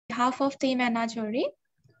behalf of Team Anajori.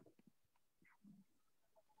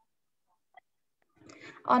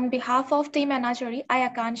 On behalf of Team Anajori, I,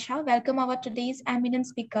 Akansha, welcome our today's eminent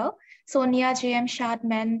speaker, Sonia J M Shad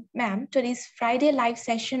ma'am, to this Friday live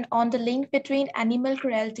session on the link between animal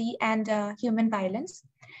cruelty and human violence.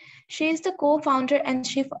 She is the co-founder and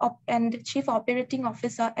chief operating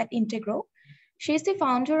officer at Integro. She is the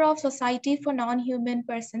founder of Society for Non-Human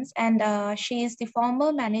Persons, and she is the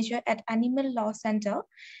former manager at Animal Law Center,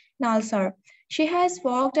 Nalsar. She has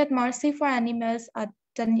worked at Mercy for Animals,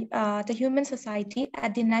 the Human Society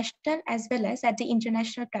at the national as well as at the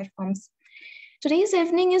international platforms. Today's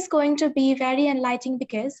evening is going to be very enlightening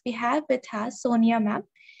because we have with us Sonia ma'am.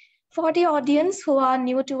 For the audience who are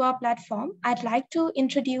new to our platform, I'd like to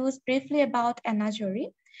introduce briefly about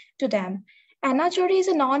Anajori to them. Anajori is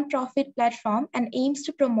a non-profit platform and aims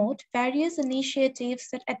to promote various initiatives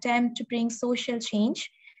that attempt to bring social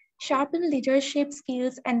change, sharpen leadership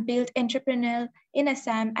skills, and build entrepreneurial in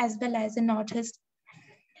Assam as well as in Northeast.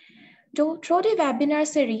 Through the webinar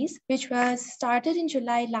series, which was started in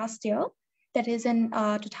July last year, that is in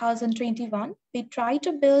 2021, we try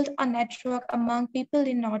to build a network among people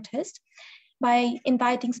in Northeast by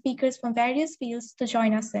inviting speakers from various fields to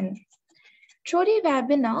join us in. Through the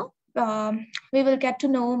webinar, we will get to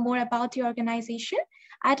know more about the organization.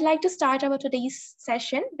 I'd like to start our today's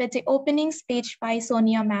session with the opening speech by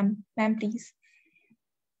Sonia ma'am. Ma'am, please.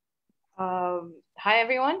 Hi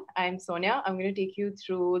everyone, I'm Sonia. I'm going to take you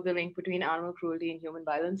through the link between animal cruelty and human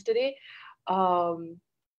violence today.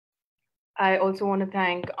 I also want to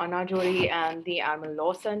thank Anajori and the Animal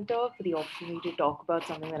Law Center for the opportunity to talk about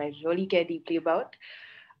something that I really care deeply about.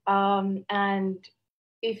 And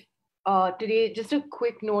if today, just a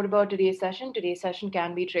quick note about today's session. Today's session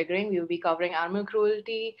can be triggering. We will be covering animal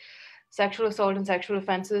cruelty, sexual assault and sexual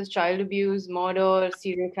offenses, child abuse, murder,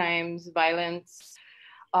 serial crimes, violence,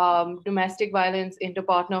 domestic violence,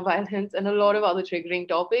 interpartner violence, and a lot of other triggering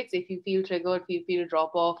topics. If you feel triggered, if you feel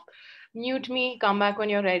drop off, mute me, come back when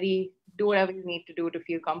you're ready, do whatever you need to do to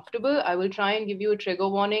feel comfortable. I will try and give you a trigger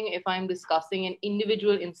warning if I'm discussing an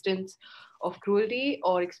individual instance of cruelty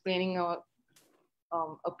or explaining a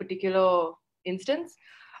particular instance.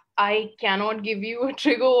 I cannot give you a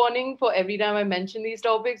trigger warning for every time I mention these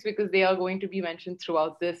topics because they are going to be mentioned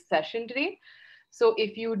throughout this session today. So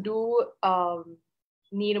if you do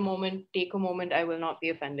need a moment, take a moment, I will not be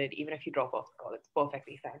offended, even if you drop off the call, it's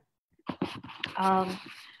perfectly fine.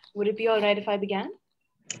 Would it be all right if I began?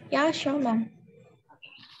 Yeah, sure, ma'am.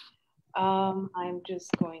 Okay. I'm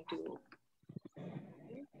just going to,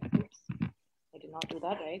 oops, I did not do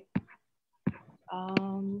that right.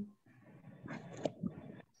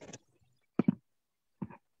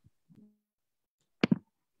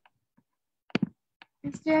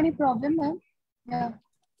 Is there any problem, ma'am? Yeah.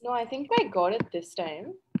 No, I think I got it this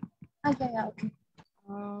time. Okay, yeah, okay.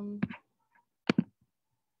 1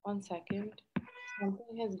 second.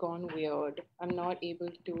 Something has gone weird. I'm not able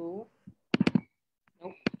to.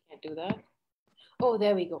 Nope, can't do that. Oh,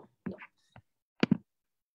 there we go. No.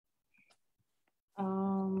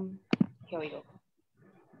 Here we go.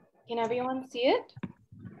 Can everyone see it?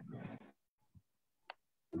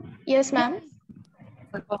 Yes, ma'am.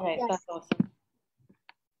 All right, yes. That's awesome.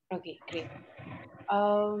 Okay, great.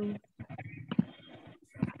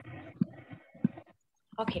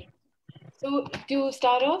 Okay. So to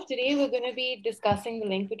start off, today we're going to be discussing the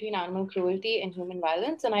link between animal cruelty and human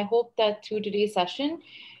violence. And I hope that through today's session,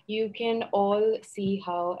 you can all see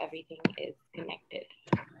how everything is connected.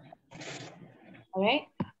 All right.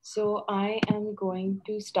 So I am going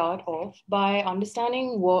to start off by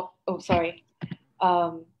understanding what, oh, sorry.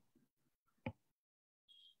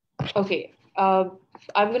 Okay.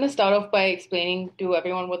 I'm going to start off by explaining to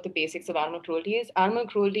everyone what the basics of animal cruelty is. Animal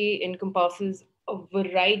cruelty encompasses a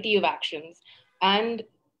variety of actions and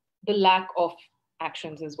the lack of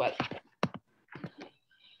actions as well.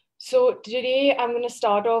 So today I'm going to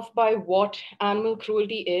start off by what animal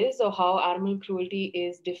cruelty is or how animal cruelty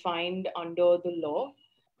is defined under the law.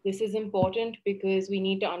 This is important because we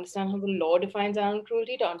need to understand how the law defines animal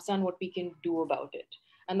cruelty to understand what we can do about it.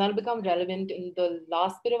 And that'll become relevant in the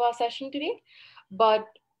last bit of our session today. But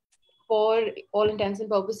for all intents and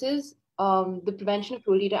purposes, the Prevention of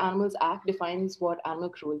Cruelty to Animals Act defines what animal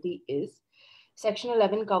cruelty is. Section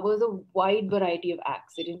 11 covers a wide variety of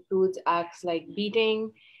acts. It includes acts like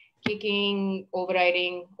beating, kicking,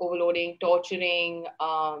 overriding, overloading, torturing,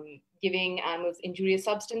 giving animals injurious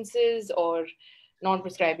substances or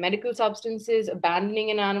non-prescribed medical substances,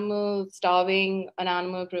 abandoning an animal, starving an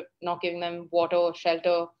animal, not giving them water or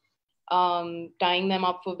shelter, tying them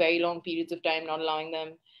up for very long periods of time, not allowing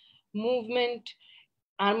them movement,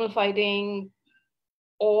 animal fighting,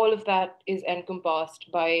 all of that is encompassed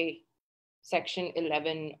by Section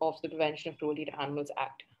 11 of the Prevention of Cruelty to Animals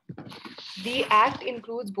Act. The Act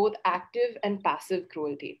includes both active and passive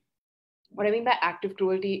cruelty. What I mean by active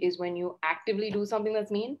cruelty is when you actively do something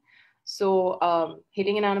that's mean. So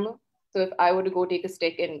hitting an animal. So if I were to go take a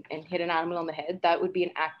stick and hit an animal on the head, that would be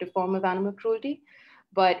an active form of animal cruelty.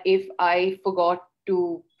 But if I forgot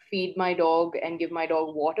to feed my dog and give my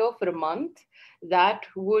dog water for a month, that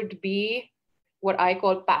would be what I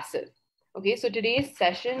call passive. Okay, so today's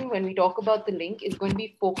session, when we talk about the link, is going to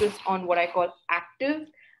be focused on what I call active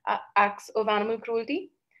acts of animal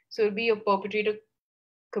cruelty. So it'll be a perpetrator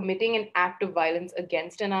committing an act of violence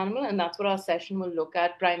against an animal, and that's what our session will look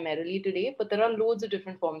at primarily today. But there are loads of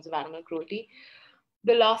different forms of animal cruelty.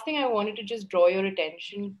 The last thing I wanted to just draw your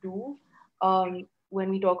attention to when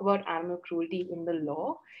we talk about animal cruelty in the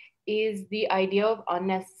law is the idea of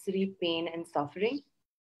unnecessary pain and suffering.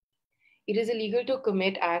 It is illegal to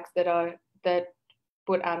commit acts that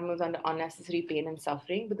put animals under unnecessary pain and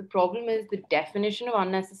suffering. But the problem is the definition of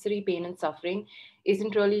unnecessary pain and suffering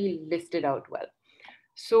isn't really listed out well.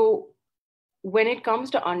 So when it comes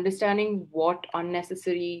to understanding what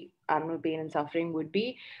unnecessary animal pain and suffering would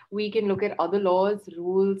be, we can look at other laws,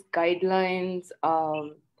 rules, guidelines,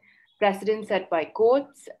 precedents set by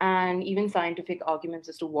courts, and even scientific arguments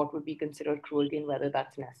as to what would be considered cruelty and whether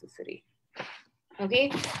that's necessary.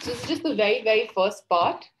 Okay, so this is just the very, very first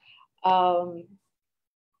part.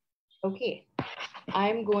 Okay,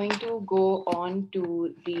 I'm going to go on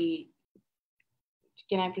to the,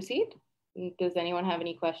 can I proceed? Does anyone have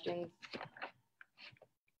any questions?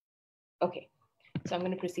 Okay, so I'm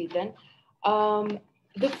going to proceed then.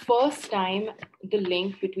 The first time the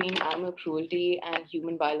link between animal cruelty and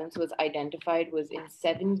human violence was identified was in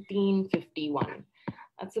 1751.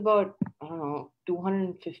 That's about, I don't know, more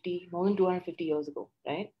than 250 years ago,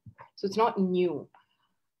 right? So it's not new.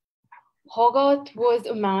 Hogarth was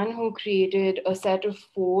a man who created a set of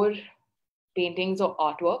 4 paintings or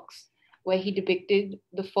artworks where he depicted,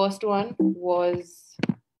 the first one was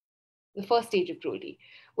the first stage of cruelty,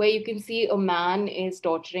 where you can see a man is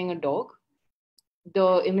torturing a dog.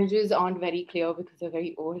 The images aren't very clear because they're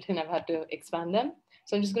very old and I've had to expand them.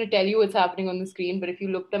 So I'm just going to tell you what's happening on the screen, but if you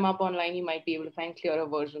look them up online, you might be able to find clearer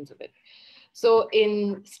versions of it. So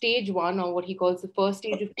in stage 1, or what he calls the first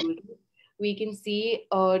stage of cruelty, we can see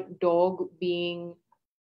a dog being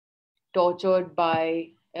tortured by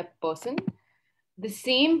a person. The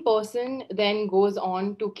same person then goes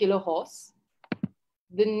on to kill a horse.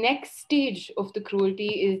 The next stage of the cruelty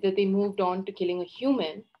is that they moved on to killing a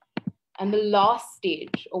human. And the last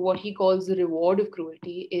stage, or what he calls the reward of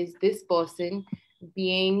cruelty, is this person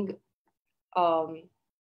being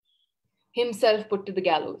himself put to the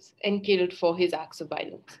gallows and killed for his acts of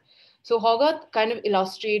violence. So Hogarth kind of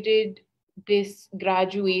illustrated this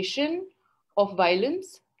graduation of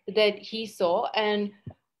violence that he saw. And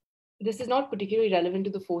this is not particularly relevant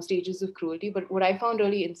to the 4 stages of cruelty, but what I found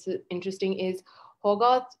really interesting is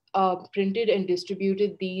Hogarth printed and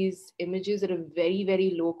distributed these images at a very,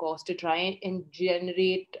 very low cost to try and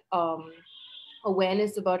generate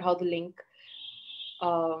awareness about how the link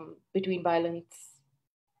between the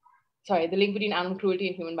link between animal cruelty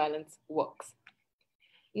and human violence works.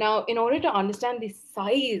 Now, in order to understand the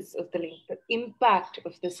size of the link, the impact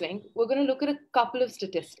of this link, we're going to look at a couple of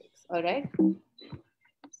statistics, all right?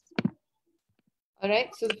 All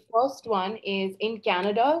right, so the first one is in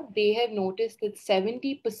Canada, they have noticed that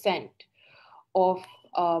 70% of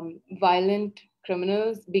violent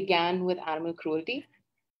criminals began with animal cruelty.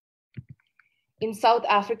 In South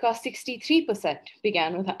Africa, 63%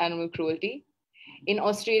 began with animal cruelty. In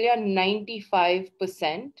Australia,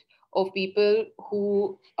 95% of people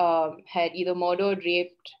who had either murdered,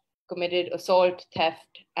 raped, committed assault,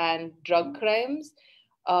 theft, and drug crimes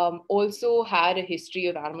also had a history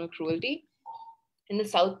of animal cruelty. In the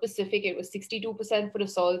South Pacific, it was 62% for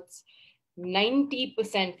assaults,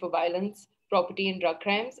 90% for violence, property and drug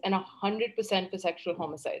crimes, and 100% for sexual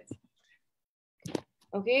homicides.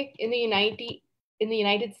 Okay, in the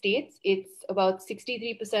United States, it's about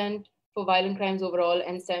 63% for violent crimes overall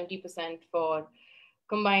and 70% for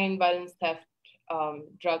combined violence, theft,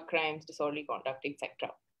 drug crimes, disorderly conduct,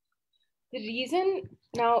 etc. The reason,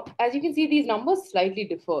 now, as you can see, these numbers slightly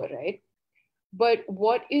differ, right? But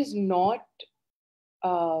what is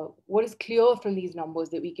clear from these numbers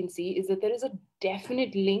that we can see is that there is a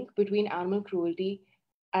definite link between animal cruelty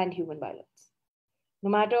and human violence. No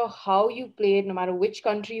matter how you play it, no matter which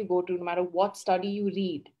country you go to, no matter what study you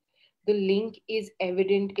read, the link is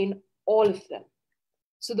evident in all of them.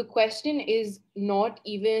 So the question is not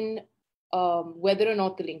even whether or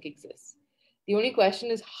not the link exists. The only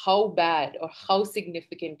question is how bad or how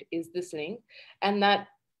significant is this link, and that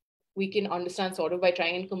we can understand sort of by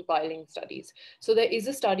trying and compiling studies. So there is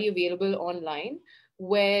a study available online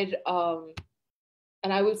where,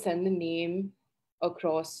 and I will send the name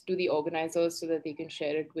across to the organizers so that they can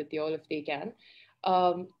share it with you all if they can,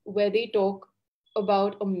 where they talk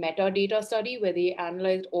about a metadata study where they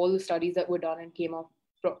analyzed all the studies that were done and came up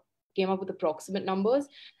with approximate numbers.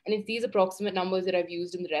 And it's these approximate numbers that I've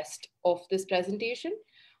used in the rest of this presentation.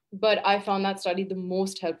 But I found that study the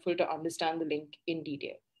most helpful to understand the link in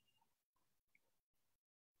detail.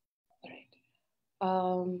 All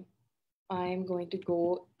right. I'm going to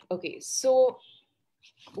go, okay, so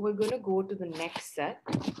we're going to go to the next set,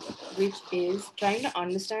 which is trying to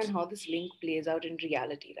understand how this link plays out in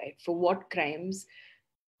reality, right? For what crimes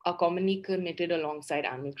are commonly committed alongside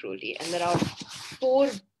animal cruelty. And there are 4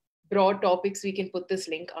 broad topics we can put this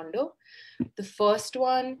link under. The first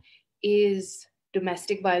one is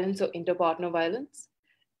domestic violence or interpartner violence.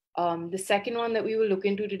 The second one that we will look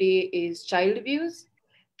into today is child abuse.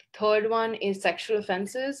 The third one is sexual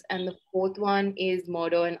offenses. And the fourth one is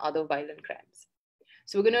murder and other violent crimes.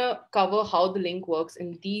 So we're going to cover how the link works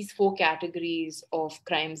in these 4 categories of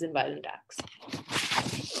crimes and violent acts.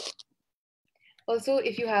 Also,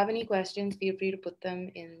 if you have any questions, feel free to put them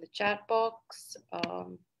in the chat box.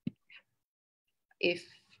 If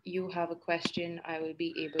you have a question, I will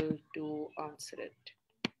be able to answer it.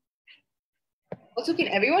 Also, can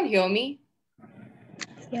everyone hear me?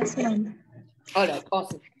 Yes, ma'am. All right,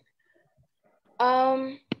 awesome.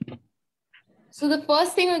 So the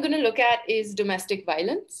first thing we're going to look at is domestic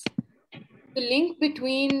violence. The link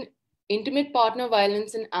between intimate partner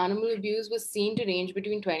violence and animal abuse was seen to range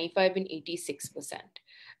between 25 and 86%.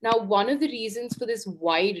 Now, one of the reasons for this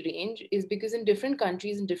wide range is because in different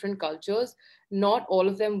countries and different cultures, not all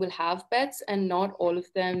of them will have pets and not all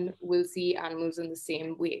of them will see animals in the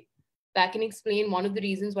same way. That can explain one of the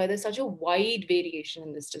reasons why there's such a wide variation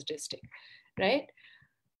in this statistic, right?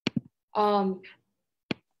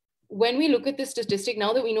 When we look at this statistic,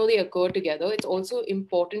 now that we know they occur together, it's also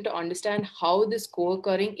important to understand how this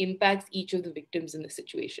co-occurring impacts each of the victims in the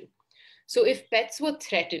situation. So if pets were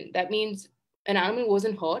threatened, that means an animal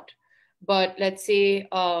wasn't hurt, but let's say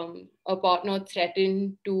a partner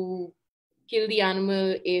threatened to kill the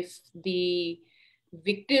animal if the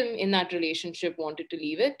victim in that relationship wanted to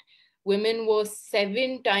leave it, women were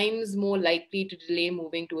 7 times more likely to delay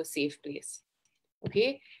moving to a safe place.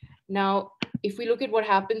 Okay. Now, if we look at what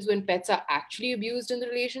happens when pets are actually abused in the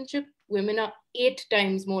relationship, women are 8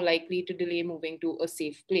 times more likely to delay moving to a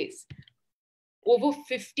safe place. Over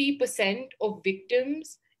 50% of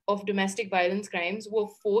victims of domestic violence crimes were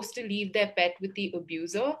forced to leave their pet with the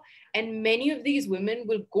abuser. And many of these women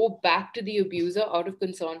will go back to the abuser out of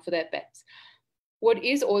concern for their pets. What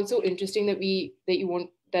is also interesting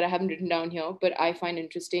that I haven't written down here, but I find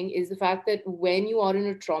interesting, is the fact that when you are in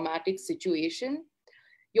a traumatic situation,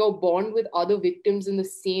 your bond with other victims in the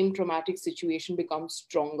same traumatic situation becomes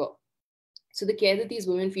stronger. So the care that these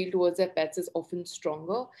women feel towards their pets is often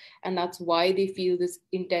stronger, and that's why they feel this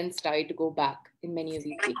intense tie to go back in many of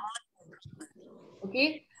these cases.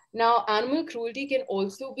 Okay, now animal cruelty can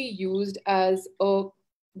also be used as a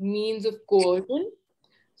means of coercion.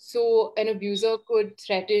 So an abuser could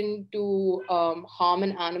threaten to harm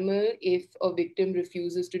an animal if a victim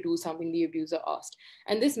refuses to do something the abuser asked.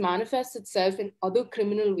 And this manifests itself in other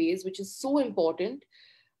criminal ways, which is so important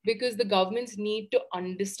because the governments need to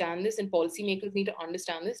understand this and policymakers need to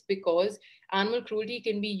understand this, because animal cruelty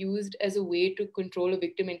can be used as a way to control a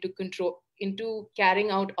victim into carrying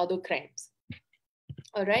out other crimes.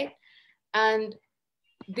 All right. And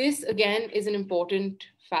this again is an important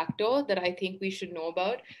factor that I think we should know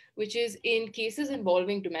about, which is in cases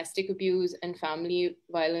involving domestic abuse and family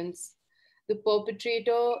violence, the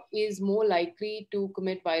perpetrator is more likely to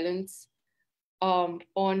commit violence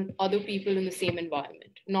on other people in the same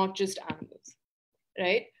environment, not just animals,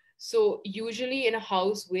 right? So usually in a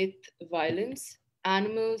house with violence,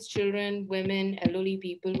 animals, children, women, elderly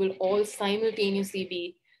people will all simultaneously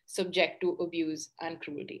be subject to abuse and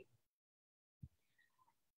cruelty.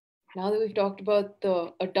 Now that we've talked about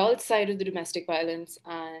the adult side of the domestic violence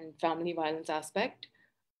and family violence aspect,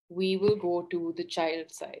 we will go to the child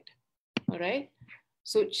side, all right?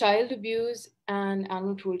 So child abuse and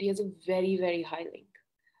animal cruelty has a very, very high link,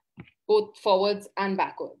 both forwards and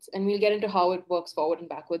backwards. And we'll get into how it works forward and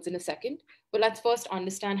backwards in a second, but let's first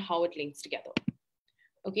understand how it links together.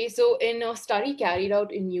 Okay, so in a study carried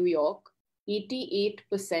out in New York,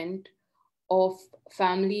 88% of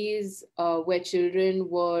families where children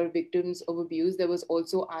were victims of abuse, there was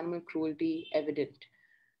also animal cruelty evident.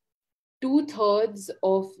 2/3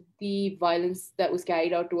 of the violence that was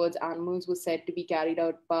carried out towards animals was said to be carried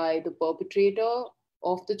out by the perpetrator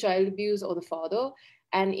of the child abuse or the father.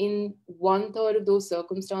 And in 1/3 of those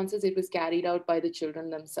circumstances, it was carried out by the children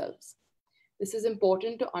themselves. This is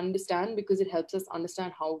important to understand because it helps us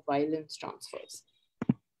understand how violence transfers.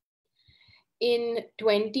 In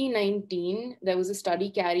 2019, there was a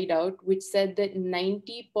study carried out which said that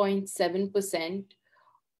 90.7%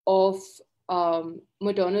 of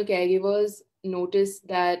maternal caregivers noticed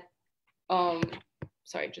that,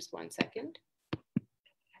 sorry, just one second.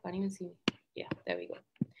 Can't even see. Yeah, there we go.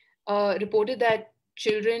 Reported that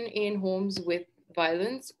children in homes with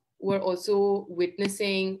violence were also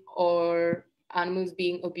witnessing or animals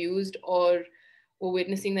being abused, or were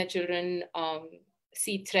witnessing that children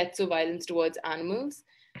see threats of violence towards animals,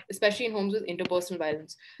 especially in homes with interpersonal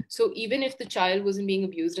violence. So even if the child wasn't being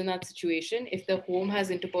abused in that situation, if the home has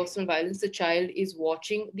interpersonal violence, the child is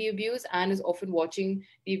watching the abuse and is often watching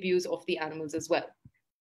the abuse of the animals as well.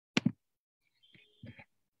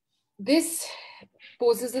 This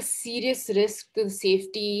poses a serious risk to the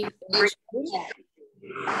safety of the children,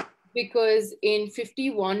 because in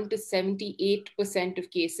 51 to 78% of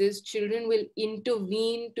cases, children will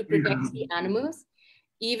intervene to protect the animals,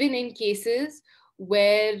 even in cases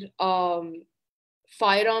where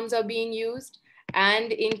firearms are being used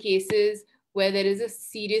and in cases where there is a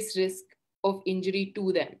serious risk of injury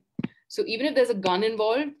to them. So even if there's a gun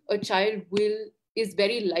involved, a child is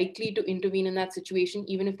very likely to intervene in that situation,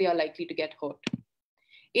 even if they are likely to get hurt.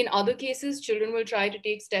 In other cases, children will try to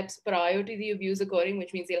take steps prior to the abuse occurring,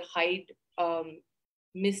 which means they'll hide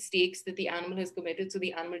mistakes that the animal has committed so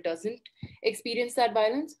the animal doesn't experience that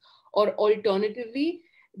violence. Or alternatively,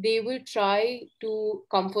 they will try to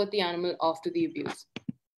comfort the animal after the abuse.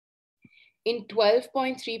 In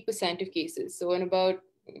 12.3% of cases, so in about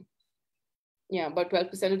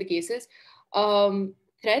 12% of the cases,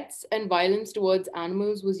 threats and violence towards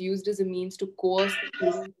animals was used as a means to coerce the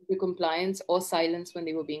children into compliance or silence when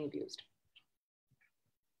they were being abused.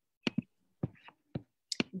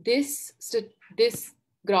 This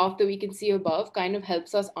graph that we can see above kind of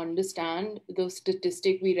helps us understand the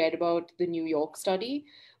statistic we read about the New York study,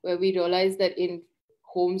 where we realized that in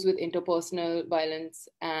homes with interpersonal violence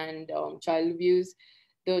and child abuse,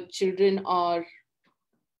 the children are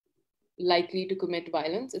likely to commit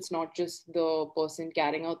violence. It's not just the person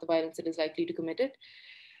carrying out the violence that is likely to commit it.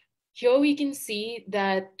 Here we can see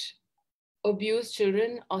that abused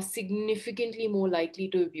children are significantly more likely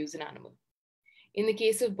to abuse an animal. In the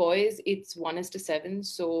case of boys, it's 1:7.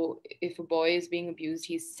 So if a boy is being abused,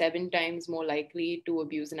 he's 7 times more likely to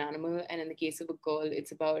abuse an animal. And in the case of a girl,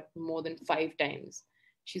 it's about more than 5 times.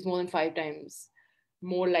 She's more than 5 times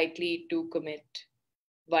more likely to commit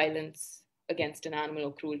violence against an animal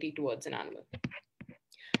or cruelty towards an animal.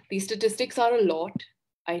 These statistics are a lot.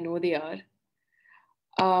 I know they are.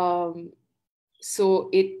 So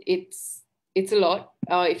it's a lot.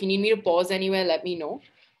 If you need me to pause anywhere, let me know.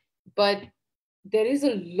 But there is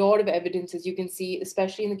a lot of evidence, as you can see,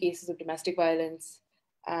 especially in the cases of domestic violence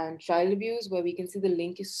and child abuse, where we can see the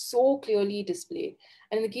link is so clearly displayed.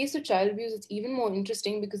 And in the case of child abuse, it's even more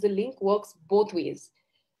interesting because the link works both ways.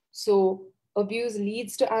 So abuse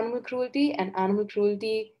leads to animal cruelty, and animal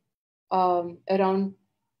cruelty around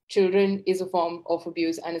children is a form of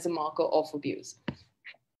abuse and is a marker of abuse.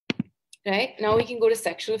 Right? Now we can go to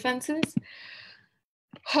sexual offenses.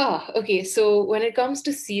 Okay, so when it comes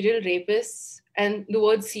to serial rapists, and the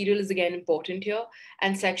word serial is again important here,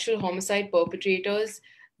 and sexual homicide perpetrators,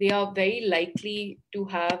 they are very likely to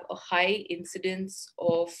have a high incidence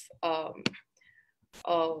of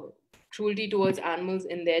cruelty towards animals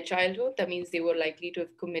in their childhood. That means they were likely to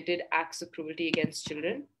have committed acts of cruelty against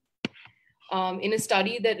children. In a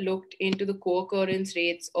study that looked into the co-occurrence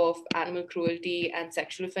rates of animal cruelty and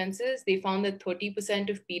sexual offenses, they found that 30%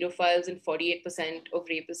 of pedophiles and 48% of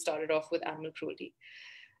rapists started off with animal cruelty.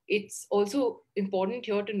 It's also important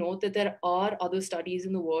here to note that there are other studies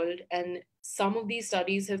in the world, and some of these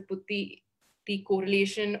studies have put the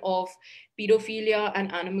correlation of pedophilia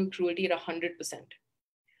and animal cruelty at 100%.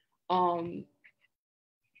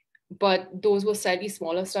 But those were slightly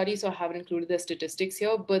smaller studies, so I haven't included the statistics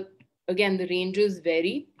here. But again, the ranges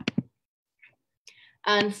vary.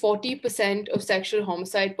 And 40% of sexual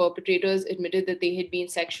homicide perpetrators admitted that they had been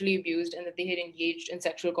sexually abused and that they had engaged in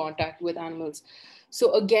sexual contact with animals.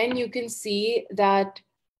 So again, you can see that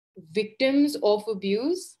victims of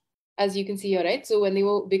abuse, as you can see here, right? So when they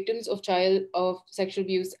were victims of sexual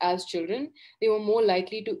abuse as children, they were more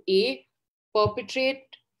likely to A,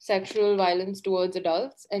 perpetrate sexual violence towards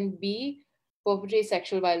adults, and B, perpetrate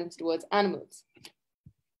sexual violence towards animals.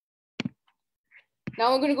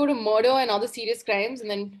 Now we're going to go to murder and other serious crimes, and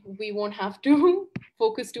then we won't have to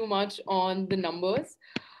focus too much on the numbers.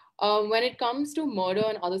 When it comes to murder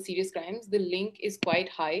and other serious crimes, the link is quite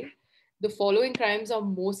high. The following crimes are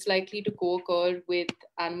most likely to co-occur with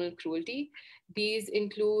animal cruelty. These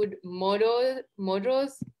include murderers,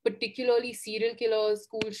 particularly serial killers,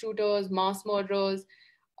 school shooters, mass murderers,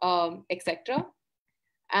 etc.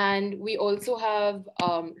 And we also have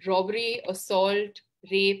robbery, assault,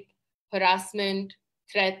 rape, harassment,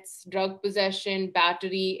 threats, drug possession,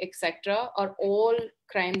 battery, etc. are all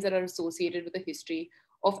crimes that are associated with a history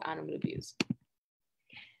of animal abuse.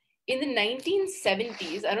 In the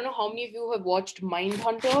 1970s, I don't know how many of you have watched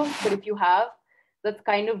Mindhunter, but if you have, that's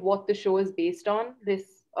kind of what the show is based on,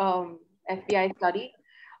 this FBI study.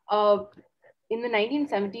 Uh, in the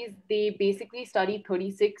 1970s, they basically studied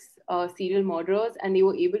 36 serial murderers, and they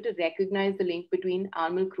were able to recognize the link between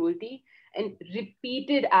animal cruelty and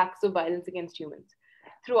repeated acts of violence against humans.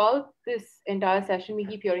 Throughout this entire session, we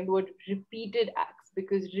keep hearing the word repeated acts,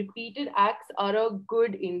 because repeated acts are a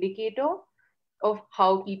good indicator of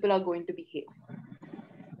how people are going to behave.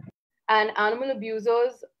 And animal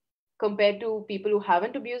abusers, compared to people who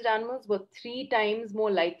haven't abused animals, were 3 times more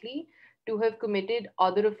likely to have committed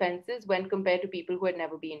other offenses when compared to people who had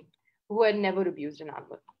never abused an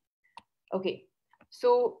animal. Okay,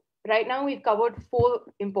 so right now we've covered 4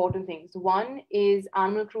 important things. One is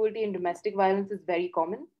animal cruelty and domestic violence is very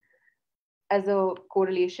common as a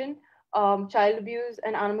correlation. Child abuse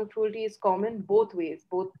and animal cruelty is common both ways,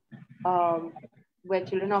 both where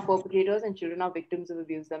children are perpetrators and children are victims of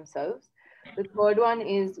abuse themselves. The third one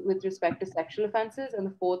is with respect to sexual offenses, and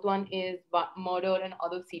the fourth one is murder and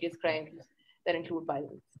other serious crimes that include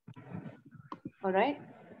violence. All right.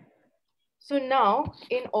 So now,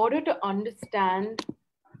 in order to understand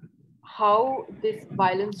how this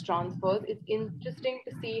violence transfers, it's interesting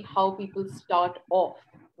to see how people start off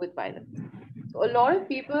with violence. So a lot of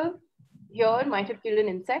people here might have killed an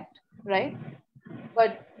insect, right?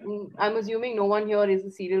 But I'm assuming no one here is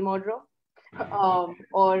a serial murderer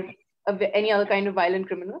or any other kind of violent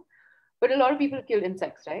criminal. But a lot of people kill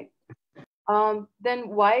insects, right?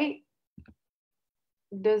 Then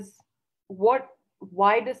does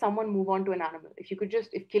why does someone move on to an animal?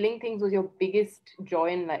 If killing things was your biggest joy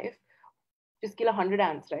in life, just kill 100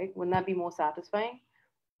 ants, right? Wouldn't that be more satisfying?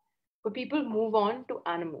 But people move on to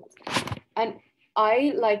animals. And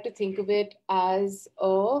I like to think of it as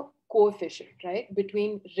a coefficient, right,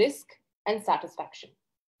 between risk and satisfaction.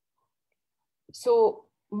 So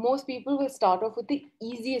most people will start off with the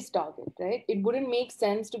easiest target, right? It wouldn't make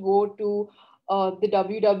sense to go to the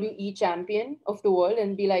WWE champion of the world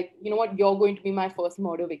and be like, you know what, you're going to be my first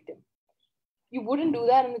murder victim. You wouldn't do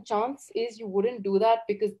that. And the chance is you wouldn't do that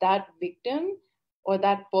because that victim or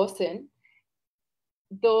that person,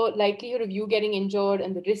 the likelihood of you getting injured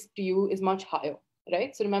and the risk to you is much higher,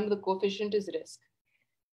 right? So remember, the coefficient is risk.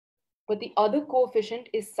 But the other coefficient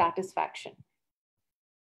is satisfaction.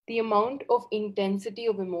 The amount of intensity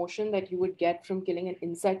of emotion that you would get from killing an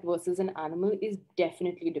insect versus an animal is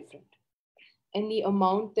definitely different. And the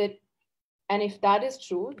amount that, and if that is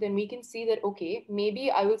true, then we can see that, okay,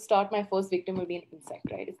 maybe I will start my first victim will be an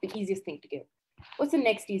insect, right? It's the easiest thing to kill. What's the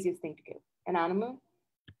next easiest thing to kill? An animal.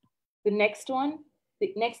 The next one,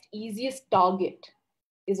 the next easiest target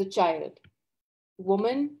is a child,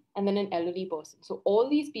 woman, and then an elderly person. So all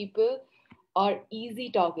these people are easy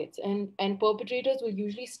targets, and perpetrators will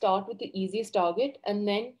usually start with the easiest target and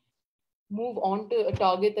then move on to a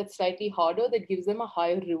target that's slightly harder that gives them a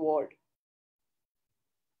higher reward.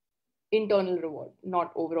 Internal reward,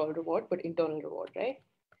 not overall reward, but internal reward, right?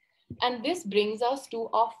 And this brings us to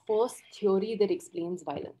our first theory that explains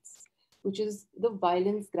violence, which is the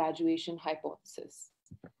violence graduation hypothesis.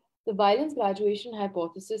 The violence graduation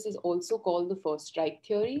hypothesis is also called the first strike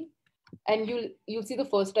theory. And you'll see the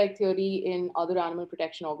first strike theory in other animal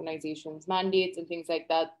protection organizations, mandates and things like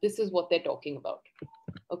that. This is what they're talking about.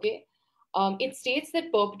 Okay. It states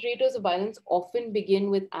that perpetrators of violence often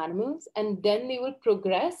begin with animals and then they will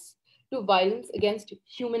progress to violence against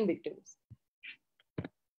human victims.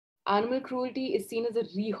 Animal cruelty is seen as a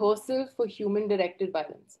rehearsal for human-directed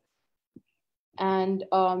violence. And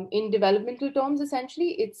in developmental terms,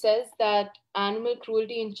 essentially, it says that animal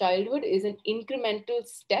cruelty in childhood is an incremental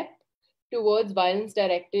step towards violence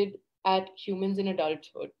directed at humans in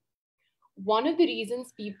adulthood. One of the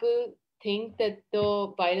reasons people think that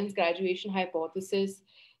the violence graduation hypothesis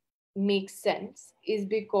makes sense is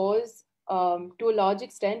because, to a large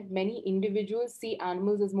extent, many individuals see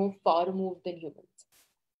animals as more far removed than humans.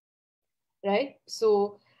 Right?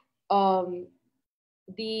 So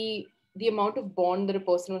the amount of bond that a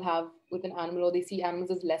person will have with an animal, or they see animals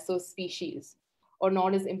as lesser species, or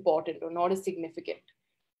not as important or not as significant,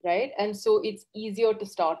 right? And so it's easier to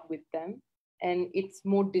start with them, and it's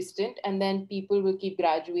more distant, and then people will keep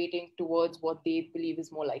graduating towards what they believe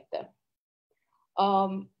is more like them.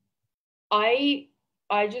 Um, I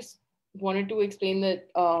just wanted to explain that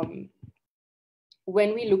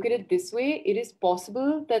when we look at it this way, it is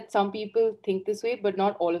possible that some people think this way, but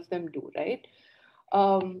not all of them do, right?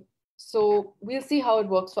 So we'll see how it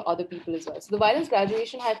works for other people as well. So the violence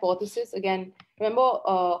graduation hypothesis, again, remember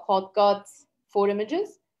Hothkart's 4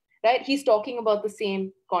 images, right? He's talking about the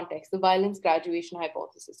same context, the violence graduation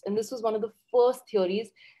hypothesis. And this was one of the first theories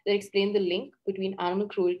that explained the link between animal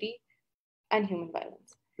cruelty and human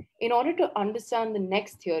violence. In order to understand the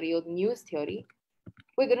next theory or the newest theory,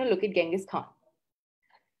 we're going to look at Genghis Khan.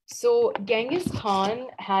 So Genghis Khan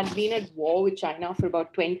had been at war with China for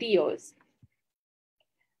about 20 years.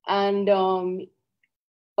 And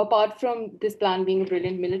apart from this plan being a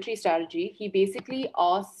brilliant military strategy, he basically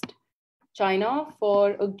asked China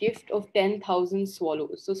for a gift of 10,000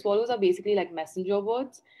 swallows. So swallows are basically like messenger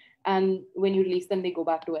birds. And when you release them, they go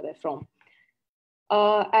back to where they're from.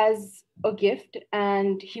 As a gift,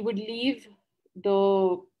 and he would leave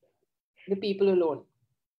the people alone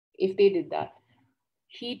if they did that.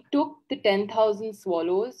 He took the 10,000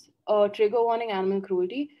 swallows, trigger warning animal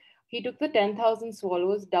cruelty. He took the 10,000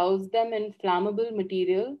 swallows, doused them in flammable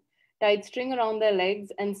material, tied string around their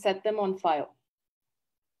legs, and set them on fire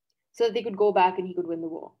so that they could go back and he could win the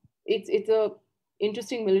war. It's a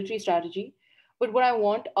interesting military strategy. But what I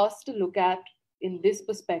want us to look at in this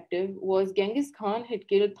perspective was Genghis Khan had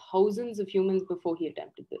killed thousands of humans before he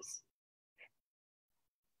attempted this.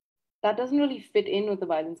 That doesn't really fit in with the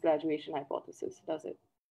violence graduation hypothesis, does it?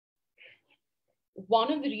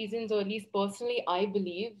 One of the reasons, or at least personally, I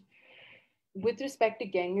believe, with respect to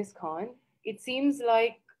Genghis Khan, it seems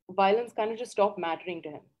like violence kind of just stopped mattering to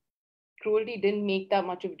him. Cruelty didn't make that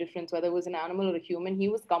much of a difference, whether it was an animal or a human. He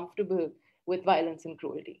was comfortable with violence and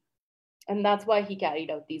cruelty. And that's why he carried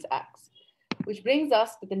out these acts. Which brings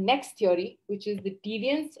us to the next theory, which is the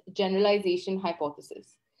deviance generalization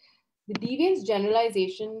hypothesis. The deviance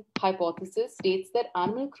generalization hypothesis states that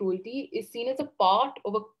animal cruelty is seen as a part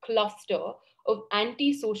of a cluster of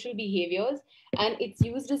antisocial behaviors, and it's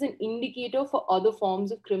used as an indicator for other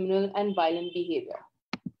forms of criminal and violent behavior.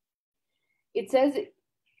 It says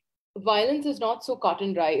violence is not so cut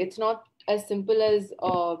and dry. It's not as simple as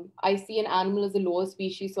I see an animal as a lower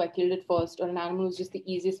species, so I killed it first, or an animal was just the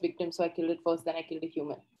easiest victim, so I killed it first, then I killed a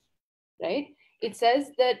human, right? It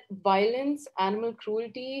says that violence, animal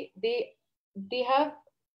cruelty, they have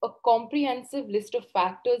a comprehensive list of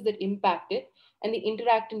factors that impact it, and they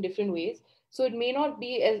interact in different ways. So it may not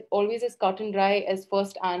be as always as cut and dry as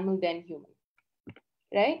first animal, then human,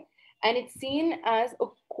 right? And it's seen as a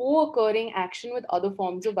co-occurring action with other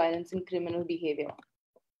forms of violence and criminal behavior.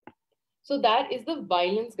 So that is the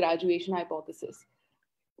violence graduation hypothesis.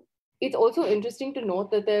 It's also interesting to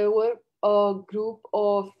note that there were a group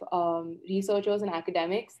of researchers and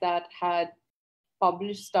academics that had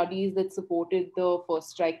published studies that supported the first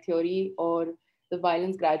strike theory or the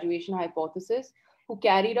violence graduation hypothesis, who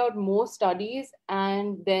carried out more studies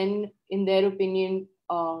and then, in their opinion,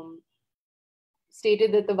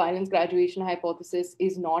 stated that the violence graduation hypothesis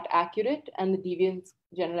is not accurate and the deviance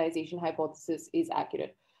generalization hypothesis is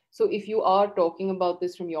accurate. So if you are talking about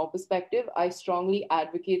this from your perspective, I strongly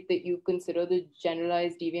advocate that you consider the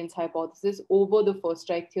generalized deviance hypothesis over the first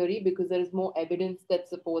strike theory, because there is more evidence that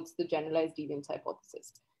supports the generalized deviance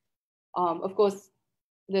hypothesis. Of course,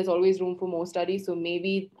 there's always room for more studies, so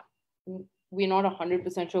maybe we're not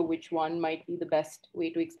 100% sure which one might be the best way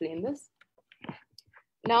to explain this.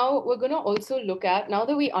 Now, we're going to also look at, now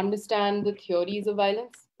that we understand the theories of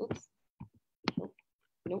violence,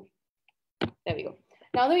 there we go.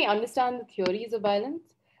 Now that we understand the theories of violence,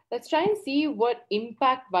 let's try and see what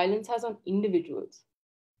impact violence has on individuals,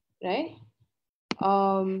 right?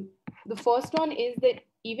 The first one is that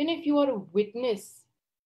even if you are a witness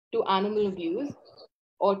to animal abuse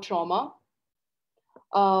or trauma,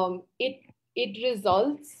 it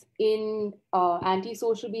results in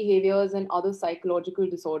antisocial behaviors and other psychological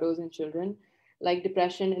disorders in children, like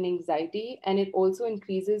depression and anxiety, and it also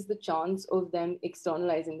increases the chance of them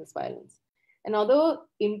externalizing this violence. Another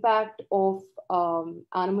impact of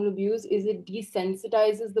animal abuse is it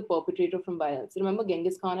desensitizes the perpetrator from violence. Remember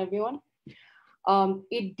Genghis Khan, everyone?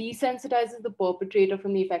 It desensitizes the perpetrator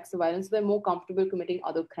from the effects of violence, so they're more comfortable committing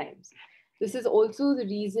other crimes. This is also the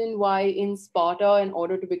reason why in Sparta, in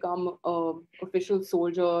order to become an official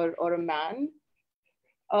soldier or a man,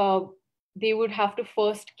 they would have to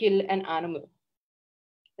first kill an animal,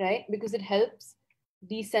 right? Because it helps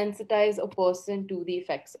desensitize a person to the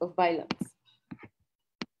effects of violence.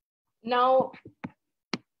 Now,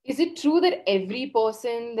 is it true that every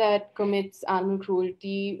person that commits animal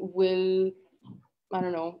cruelty will, I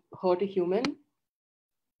don't know, hurt a human?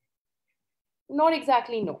 Not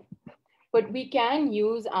exactly, no. But we can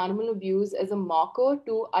use animal abuse as a marker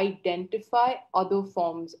to identify other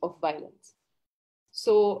forms of violence.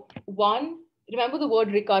 So, one, remember the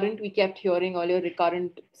word recurrent we kept hearing earlier,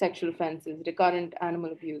 recurrent sexual offenses, recurrent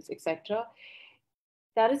animal abuse, etc.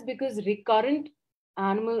 That is because recurrent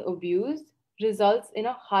animal abuse results in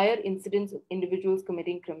a higher incidence of individuals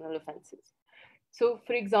committing criminal offenses. So,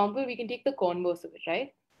 for example, we can take the converse of it,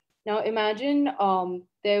 right? Now, imagine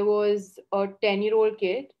there was a 10-year-old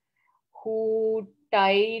kid who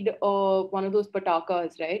tied one of those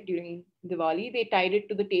patakas, right, during Diwali. They tied it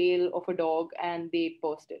to the tail of a dog and they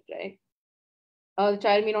posed it, right? The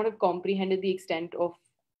child may not have comprehended the extent of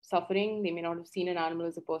suffering. They may not have seen an animal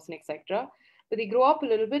as a person, etc. But they grow up a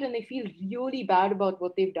little bit and they feel really bad about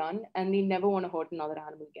what they've done and they never want to hurt another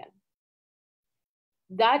animal again.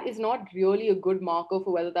 That is not really a good marker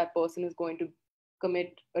for whether that person is going to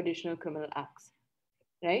commit additional criminal acts,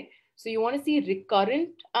 right? So you want to see recurrent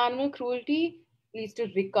animal cruelty leads to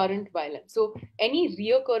recurrent violence. So any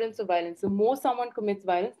reoccurrence of violence, the more someone commits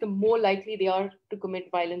violence, the more likely they are to commit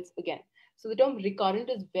violence again. So the term recurrent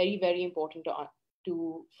is very, very important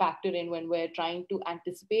to factor in when we're trying to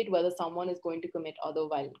anticipate whether someone is going to commit other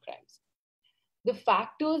violent crimes. The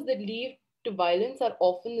factors that lead to violence are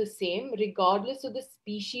often the same, regardless of the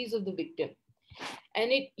species of the victim.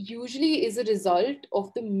 And it usually is a result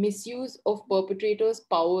of the misuse of perpetrators'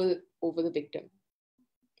 power over the victim.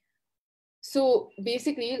 So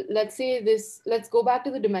basically, let's go back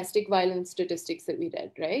to the domestic violence statistics that we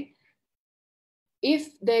read, right?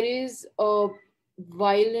 If there is a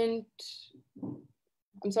violent,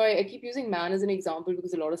 I'm sorry, I keep using man as an example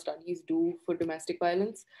because a lot of studies do for domestic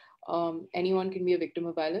violence. Anyone can be a victim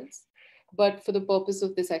of violence. But for the purpose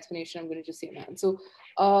of this explanation, I'm going to just say man. So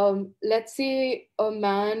let's say a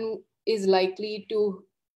man is likely to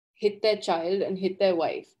hit their child and hit their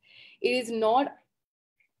wife. It's not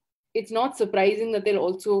surprising that they'll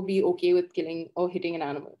also be okay with killing or hitting an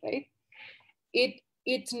animal, right?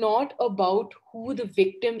 It's not about who the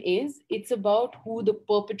victim is, it's about who the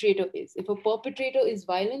perpetrator is. If a perpetrator is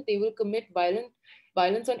violent, they will commit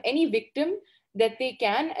violence on any victim that they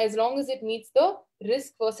can, as long as it meets the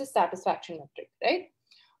risk versus satisfaction metric, right?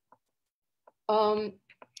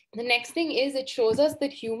 The next thing is it shows us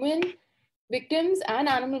that human victims and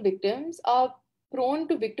animal victims are prone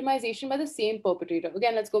to victimization by the same perpetrator.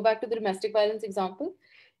 Again, let's go back to the domestic violence example.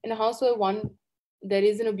 In a house where there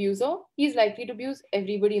is an abuser, he's likely to abuse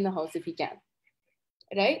everybody in the house if he can,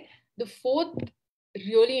 right? The fourth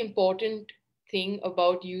really important thing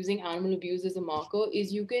about using animal abuse as a marker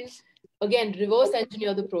is you can, again, reverse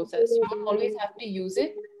engineer the process. You don't always have to use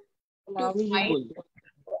it to find.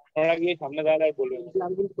 I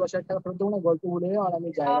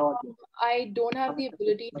don't have the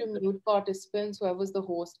ability to mute participants. Whoever's the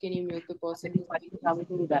host, can you mute the person who's speaking?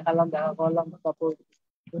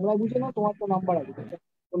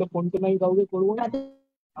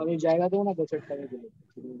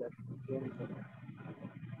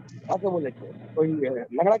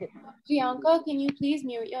 Priyanka, can you please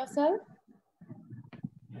mute yourself?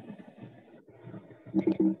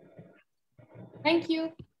 Thank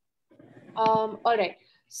you. All right.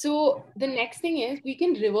 So the next thing is we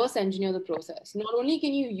can reverse engineer the process. Not only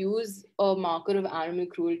can you use a marker of animal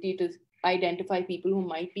cruelty to identify people who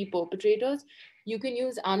might be perpetrators, you can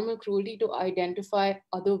use animal cruelty to identify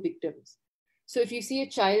other victims. So if you see a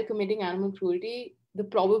child committing animal cruelty, the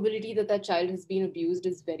probability that that child has been abused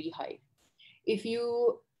is very high. If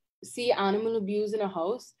you see animal abuse in a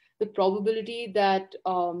house, the probability that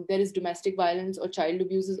there is domestic violence or child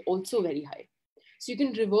abuse is also very high. So you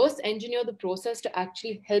can reverse engineer the process to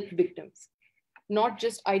actually help victims, not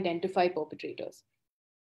just identify perpetrators.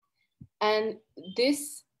 And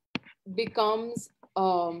this becomes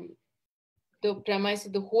the premise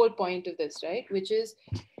of the whole point of this, right? Which is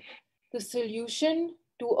the solution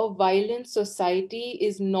to a violent society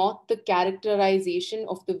is not the characterization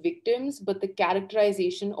of the victims, but the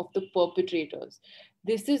characterization of the perpetrators.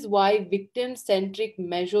 This is why victim-centric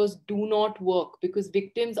measures do not work, because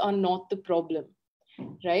victims are not the problem,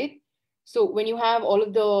 right? So when you have all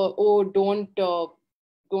of the,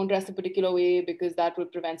 don't dress a particular way because that will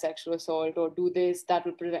prevent sexual assault, or do this, that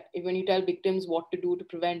will prevent, when you tell victims what to do to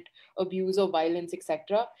prevent abuse or violence,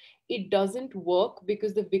 etc., it doesn't work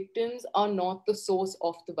because the victims are not the source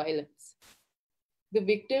of the violence. The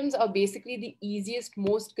victims are basically the easiest,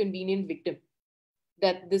 most convenient victim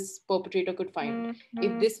that this perpetrator could find.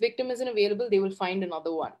 If this victim isn't available, they will find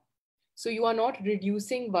another one. So you are not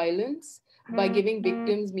reducing violence by giving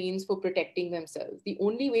victims means for protecting themselves. The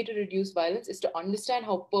only way to reduce violence is to understand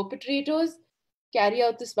how perpetrators carry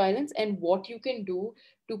out this violence and what you can do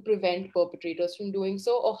to prevent perpetrators from doing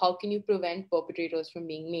so, or how can you prevent perpetrators from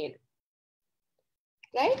being made.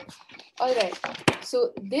 Right? All right.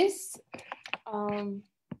 So this,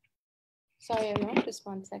 sorry, everyone, just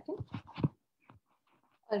 1 second.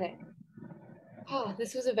 All right.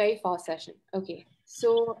 This was a very fast session. Okay.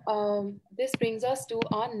 So this brings us to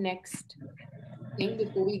our next thing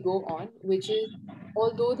before we go on, which is,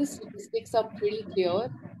 although the statistics are pretty clear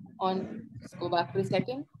on, just go back for a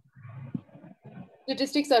second.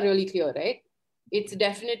 Statistics are really clear, right? It's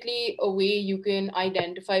definitely a way you can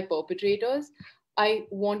identify perpetrators. I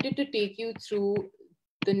wanted to take you through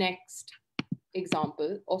the next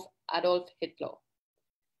example of Adolf Hitler.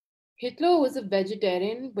 Hitler was a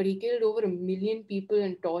vegetarian, but he killed over 1 million people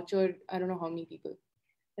and tortured I don't know how many people,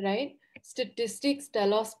 right? Statistics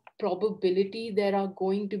tell us probability there are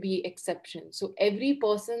going to be exceptions. So every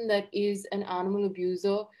person that is an animal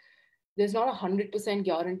abuser, there's not 100%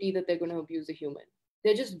 guarantee that they're going to abuse a human.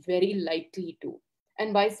 They're just very likely to.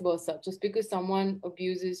 And vice versa. Just because someone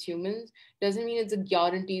abuses humans doesn't mean it's a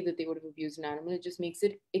guarantee that they would have abused an animal. It just makes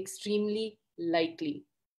it extremely likely.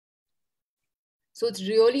 So it's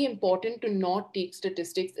really important to not take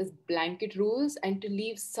statistics as blanket rules and to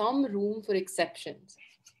leave some room for exceptions.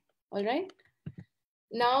 All right.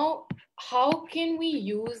 Now, how can we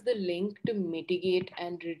use the link to mitigate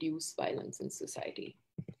and reduce violence in society?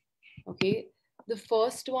 Okay. The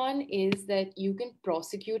first one is that you can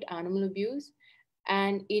prosecute animal abuse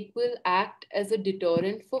and it will act as a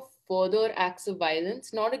deterrent for further acts of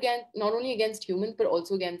violence, not only against humans, but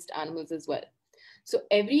also against animals as well. So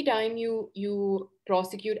every time you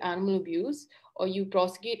prosecute animal abuse, or you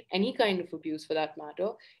prosecute any kind of abuse for that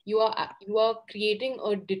matter, you are creating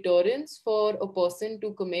a deterrence for a person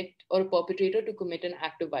to commit, or a perpetrator to commit, an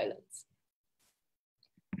act of violence.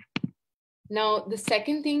 Now, the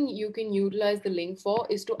second thing you can utilize the link for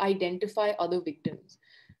is to identify other victims.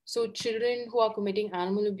 So children who are committing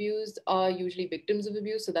animal abuse are usually victims of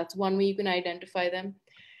abuse. So that's one way you can identify them.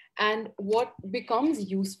 And what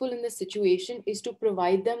becomes useful in this situation is to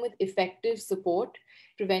provide them with effective support,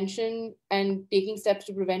 prevention, and taking steps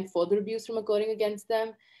to prevent further abuse from occurring against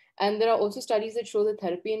them. And there are also studies that show that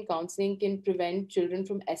therapy and counseling can prevent children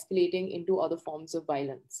from escalating into other forms of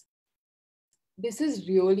violence. This is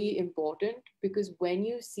really important because when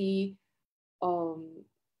you see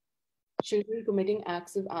children committing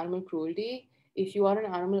acts of animal cruelty, if you are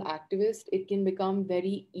an animal activist, it can become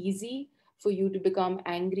very easy for you to become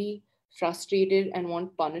angry, frustrated, and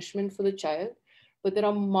want punishment for the child. But there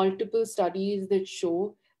are multiple studies that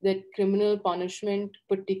show that criminal punishment,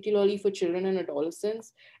 particularly for children and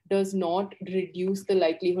adolescents, does not reduce the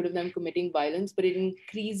likelihood of them committing violence, but it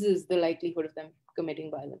increases the likelihood of them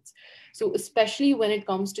committing violence. So especially when it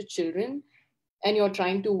comes to children and you're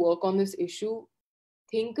trying to work on this issue,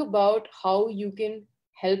 think about how you can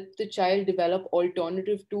help the child develop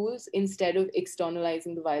alternative tools instead of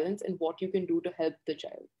externalizing the violence, and what you can do to help the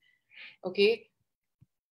child. Okay.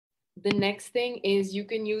 The next thing is you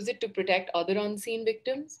can use it to protect other unseen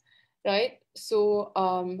victims, right? So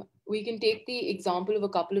we can take the example of a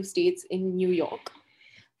couple of states in New York,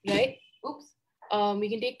 right? Oops. We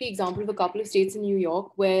can take the example of a couple of states in New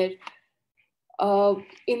York where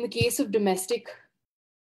in the case of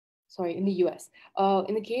in the US,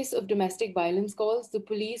 in the case of domestic violence calls, the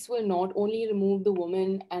police will not only remove the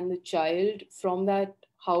woman and the child from that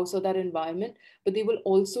house or that environment, but they will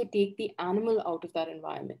also take the animal out of that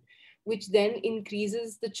environment, which then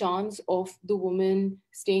increases the chance of the woman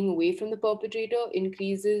staying away from the perpetrator,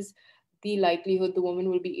 increases the likelihood the woman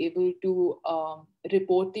will be able to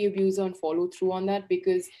report the abuser and follow through on that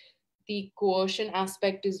because the coercion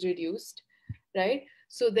aspect is reduced, right?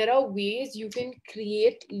 So there are ways you can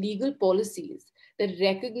create legal policies that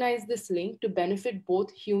recognize this link to benefit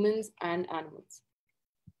both humans and animals.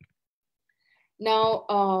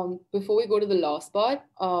 Now, before we go to the last part,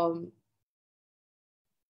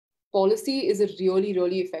 policy is a really,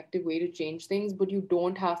 really effective way to change things, but you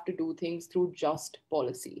don't have to do things through just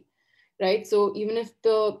policy, right? So even if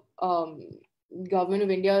the government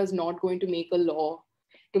of India is not going to make a law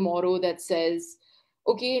tomorrow that says,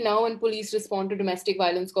 okay, now when police respond to domestic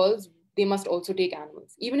violence calls, they must also take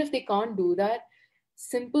animals. Even if they can't do that,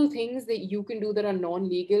 simple things that you can do that are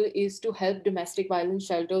non-legal is to help domestic violence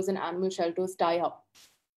shelters and animal shelters tie up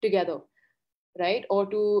together, right? Or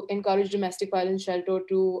to encourage domestic violence shelter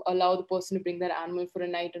to allow the person to bring their animal for a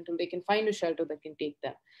night until they can find a shelter that can take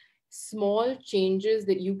them. Small changes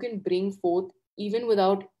that you can bring forth even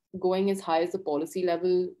without going as high as the policy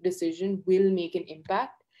level decision will make an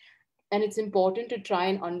impact. And it's important to try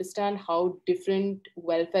and understand how different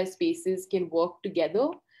welfare spaces can work together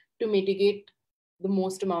to mitigate the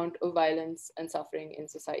most amount of violence and suffering in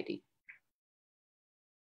society.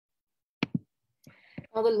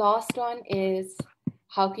 Now, the last one is,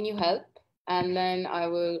 how can you help? And then I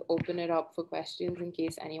will open it up for questions in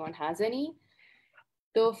case anyone has any.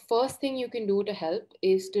 The first thing you can do to help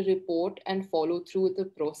is to report and follow through with the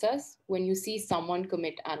process when you see someone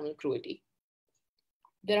commit animal cruelty.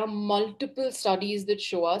 There are multiple studies that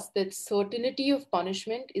show us that certainty of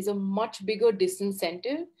punishment is a much bigger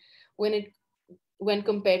disincentive when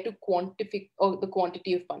compared to the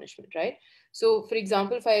quantity of punishment, right? So, for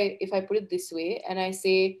example, if I put it this way, and I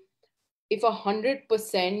say, if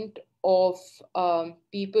 100% of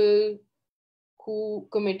people who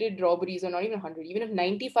committed robberies, or not even 100, even if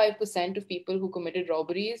 95% of people who committed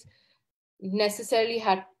robberies necessarily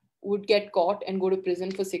would get caught and go to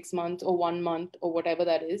prison for 6 months or 1 month or whatever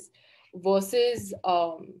that is, versus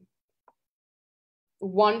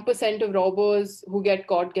 1% of robbers who get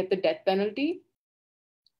caught get the death penalty,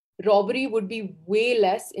 robbery would be way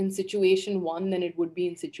less in situation 1 than it would be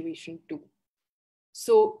in situation 2.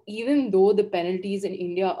 So even though the penalties in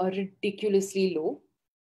India are ridiculously low,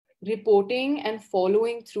 reporting and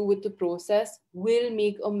following through with the process will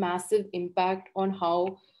make a massive impact on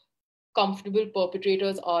how comfortable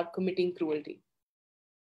perpetrators are committing cruelty,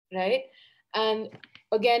 right? And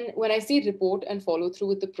again, when I say report and follow through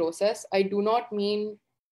with the process, I do not mean,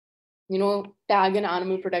 tag an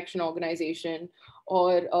animal protection organization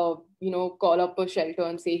or, call up a shelter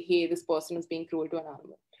and say, hey, this person is being cruel to an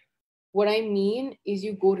animal. What I mean is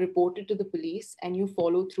you go report it to the police and you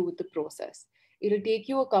follow through with the process. It'll take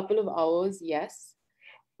you a couple of hours, yes,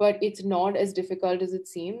 but it's not as difficult as it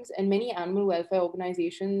seems. And many animal welfare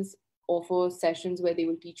organizations offer sessions where they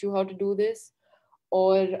will teach you how to do this,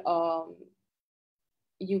 or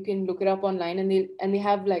you can look it up online, and they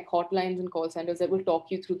have like hotlines and call centers that will talk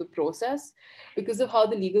you through the process. Because of how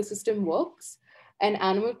the legal system works, an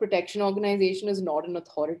animal protection organization is not an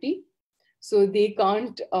authority. So they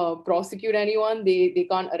can't prosecute anyone, they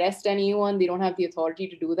can't arrest anyone, they don't have the authority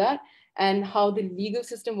to do that. And how the legal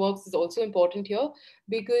system works is also important here,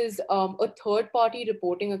 because a third party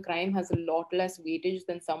reporting a crime has a lot less weightage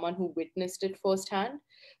than someone who witnessed it firsthand.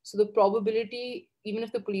 So the probability, even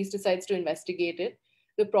if the police decides to investigate it,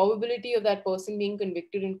 the probability of that person being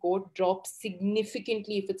convicted in court drops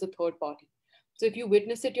significantly if it's a third party. So if you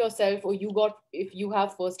witness it yourself, or if you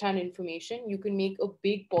have firsthand information, you can make a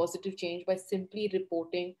big positive change by simply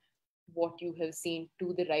reporting what you have seen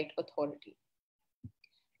to the right authority.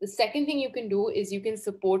 The second thing you can do is you can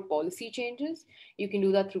support policy changes. You can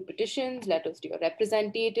do that through petitions, letters to your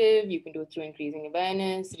representative. You can do it through increasing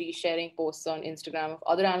awareness, resharing posts on Instagram of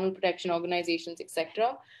other animal protection organizations,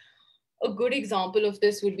 etc. A good example of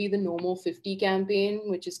this would be the No More 50 campaign,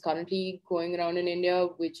 which is currently going around in India,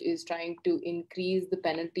 which is trying to increase the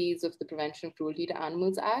penalties of the Prevention of Cruelty to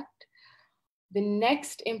Animals Act. The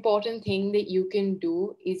next important thing that you can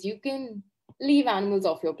do is you can leave animals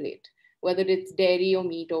off your plate, whether it's dairy or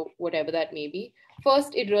meat or whatever that may be.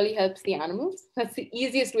 First, it really helps the animals. That's the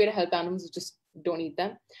easiest way to help animals, just don't eat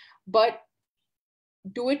them. But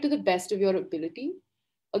do it to the best of your ability.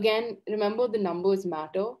 Again, remember, the numbers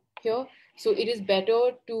matter here. So it is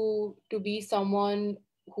better to be someone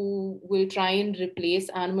who will try and replace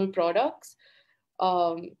animal products.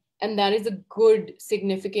 And that is a good,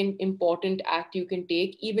 significant, important act you can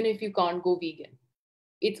take, even if you can't go vegan.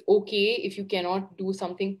 It's okay if you cannot do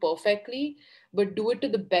something perfectly, but do it to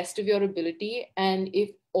the best of your ability. And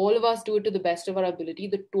if all of us do it to the best of our ability,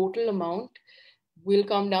 the total amount will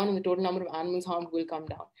come down and the total number of animals harmed will come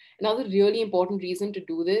down. Another really important reason to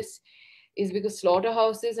do this is because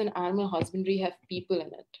slaughterhouses and animal husbandry have people in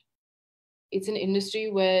it. It's an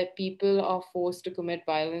industry where people are forced to commit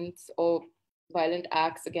violence or violent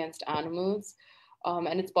acts against animals,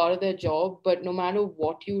 and it's part of their job. But no matter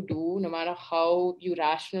what you do, no matter how you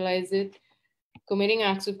rationalize it, committing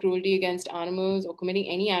acts of cruelty against animals or committing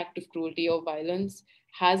any act of cruelty or violence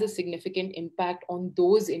has a significant impact on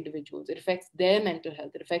those individuals. It affects their mental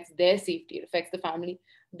health, it affects their safety, it affects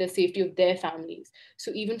the safety of their families.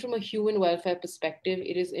 So even from a human welfare perspective,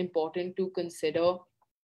 it is important to consider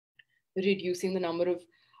reducing the number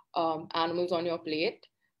of animals on your plate,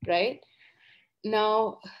 right?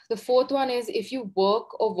 Now, the fourth one is, if you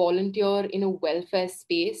work or volunteer in a welfare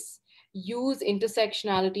space, use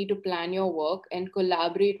intersectionality to plan your work and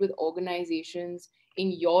collaborate with organizations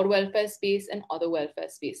in your welfare space and other welfare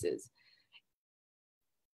spaces.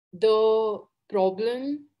 The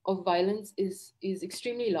problem of violence is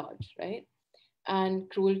extremely large, right? and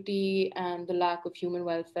cruelty and the lack of human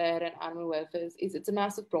welfare and animal welfare is it's a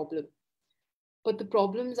massive problem. But the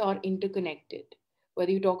problems are interconnected.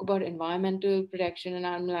 Whether you talk about environmental protection and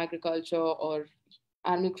animal agriculture or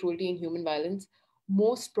animal cruelty and human violence,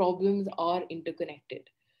 most problems are interconnected.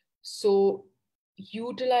 So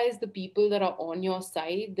utilize the people that are on your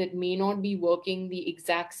side that may not be working the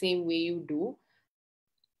exact same way you do,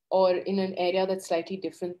 or in an area that's slightly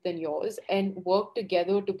different than yours, and work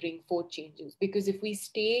together to bring forth changes. Because if we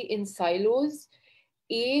stay in silos,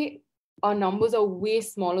 A, our numbers are way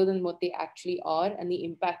smaller than what they actually are, and the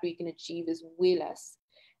impact we can achieve is way less.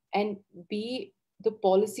 And B, the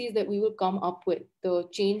policies that we will come up with, the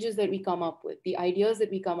changes that we come up with, the ideas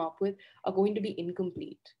that we come up with are going to be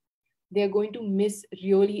incomplete. They're going to miss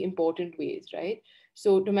really important ways, right?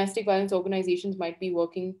 So domestic violence organizations might be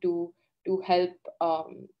working to help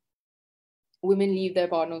women leave their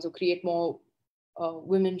partners or create more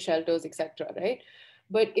women shelters, etc. Right?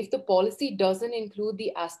 But if the policy doesn't include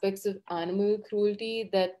the aspects of animal cruelty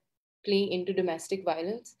that play into domestic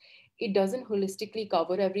violence, it doesn't holistically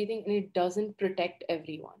cover everything and it doesn't protect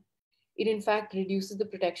everyone. It in fact reduces the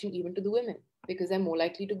protection even to the women because they're more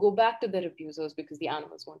likely to go back to their abusers because the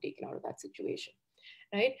animals weren't taken out of that situation.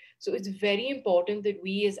 Right? So it's very important that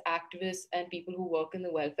we as activists and people who work in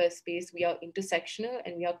the welfare space, we are intersectional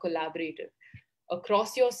and we are collaborative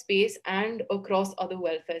across your space and across other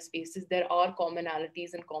welfare spaces. There are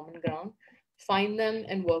commonalities and common ground. Find them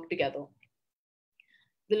and work together.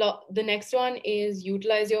 The next one is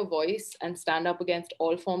utilize your voice and stand up against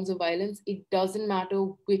all forms of violence. It doesn't matter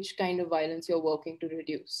which kind of violence you're working to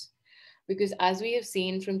reduce. Because as we have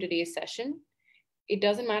seen from today's session, it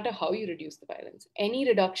doesn't matter how you reduce the violence. Any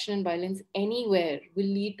reduction in violence anywhere will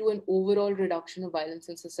lead to an overall reduction of violence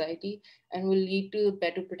in society and will lead to the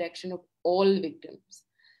better protection of all victims.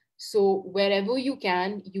 So wherever you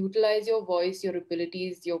can, utilize your voice, your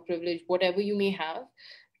abilities, your privilege, whatever you may have,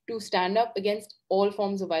 to stand up against all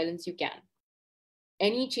forms of violence you can.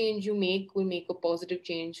 Any change you make will make a positive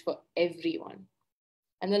change for everyone.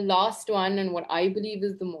 And the last one, and what I believe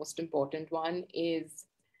is the most important one, is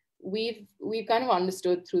we've kind of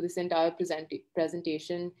understood through this entire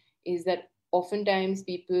presentation is that oftentimes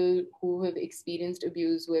people who have experienced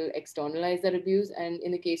abuse will externalize that abuse. And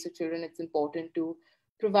in the case of children, it's important to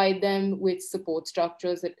provide them with support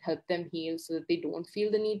structures that help them heal so that they don't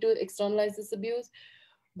feel the need to externalize this abuse.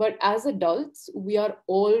 But as adults, we are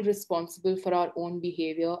all responsible for our own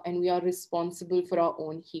behavior and we are responsible for our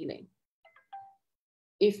own healing.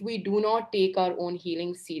 If we do not take our own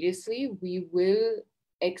healing seriously, we will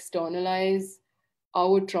externalize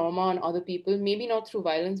our trauma on other people, maybe not through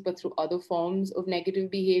violence, but through other forms of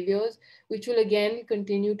negative behaviors, which will again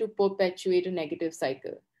continue to perpetuate a negative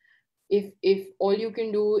cycle. If all you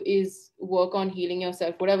can do is work on healing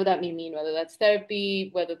yourself, whatever that may mean, whether that's therapy,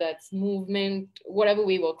 whether that's movement, whatever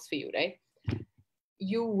way works for you, right?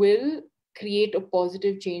 You will create a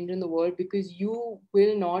positive change in the world because you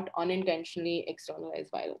will not unintentionally externalize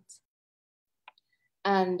violence.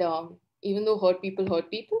 And even though hurt people,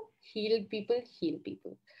 healed people heal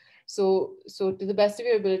people. So to the best of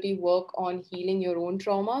your ability, work on healing your own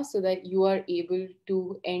trauma so that you are able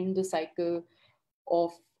to end the cycle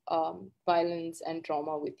of violence and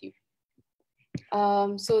trauma with you.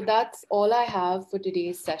 So that's all I have for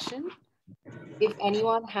today's session. If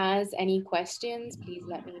anyone has any questions, please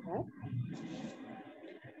let me know.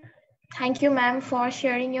 Thank you, ma'am, for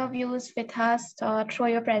sharing your views with us through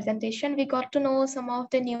your presentation. We got to know some of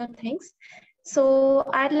the new things. So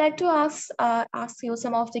I'd like to ask you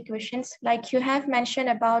some of the questions. Like you have mentioned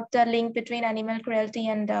about the link between animal cruelty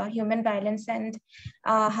and human violence and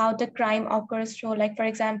how the crime occurs through, like, for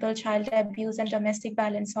example, child abuse and domestic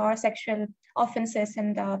violence or sexual offenses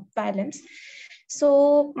and violence.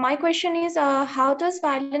 So my question is, how does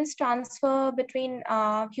violence transfer between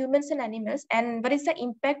humans and animals, and what is the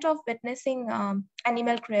impact of witnessing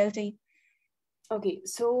animal cruelty? Okay,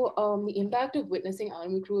 so the impact of witnessing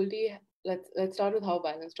animal cruelty, let's start with how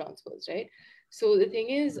violence transfers, right? So the thing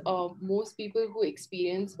is, most people who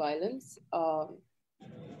experience violence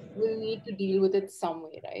will need to deal with it some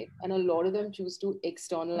way, right? And a lot of them choose to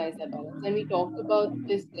externalize their violence. And we talked about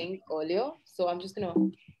this link earlier, so I'm just gonna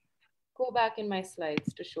go back in my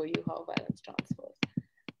slides to show you how violence transfers.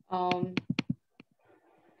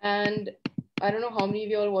 And I don't know how many of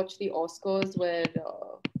you all watched the Oscars where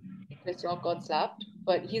Chris Rock got slapped,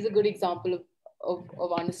 but he's a good example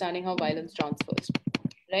of understanding how violence transfers,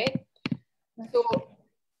 right? So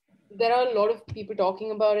there are a lot of people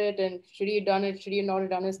talking about it, and should he have done it, should he not have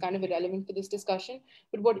done it, is kind of irrelevant for this discussion.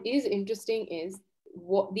 But what is interesting is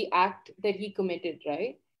what the act that he committed,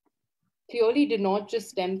 right? clearly did not just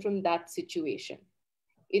stem from that situation.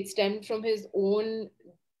 It stemmed from his own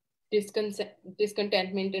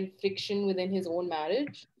discontentment and friction within his own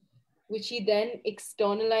marriage, which he then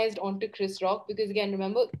externalized onto Chris Rock. Because again,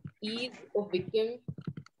 remember, ease of victim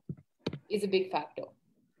is a big factor,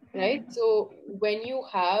 right? So when you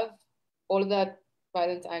have all of that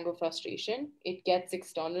violence, anger, frustration, it gets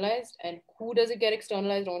externalized. And who does it get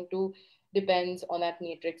externalized onto depends on that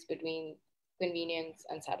matrix between convenience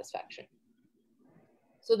and satisfaction.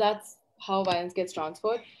 So that's how violence gets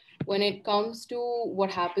transferred. When it comes to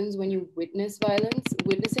what happens when you witness violence,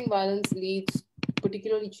 witnessing violence leads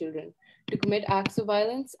particularly children to commit acts of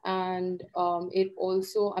violence. And it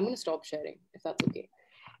also, I'm going to stop sharing if that's okay.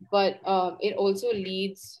 But it also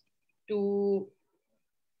leads to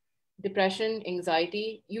depression,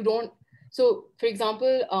 anxiety. You don't, so for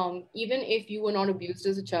example, even if you were not abused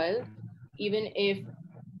as a child, even if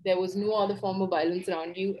there was no other form of violence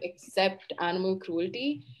around you except animal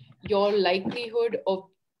cruelty, your likelihood of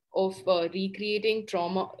recreating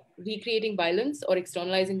trauma, recreating violence or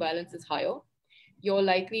externalizing violence is higher. Your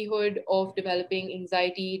likelihood of developing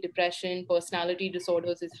anxiety, depression, personality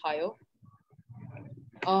disorders is higher.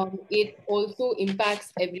 It also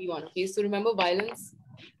impacts everyone. Okay, so remember, violence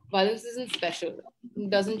isn't special. It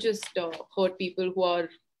doesn't just hurt people who are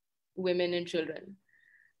women and children.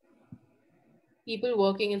 People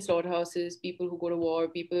working in slaughterhouses, people who go to war,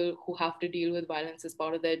 people who have to deal with violence as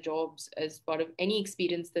part of their jobs, as part of any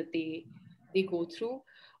experience that they go through,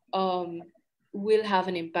 um, will have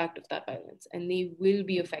an impact of that violence, and they will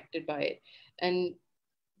be affected by it. And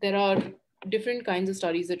there are different kinds of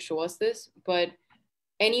studies that show us this, but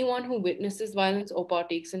anyone who witnesses violence or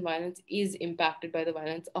partakes in violence is impacted by the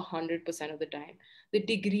violence 100% of the time. The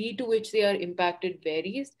degree to which they are impacted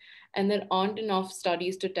varies, and there aren't enough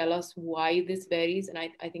studies to tell us why this varies. And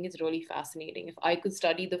I think it's really fascinating. If I could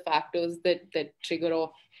study the factors that trigger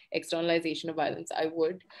off externalization of violence, I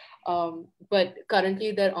would. But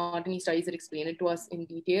currently, there aren't any studies that explain it to us in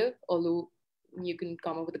detail, although you can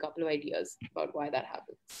come up with a couple of ideas about why that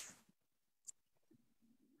happens.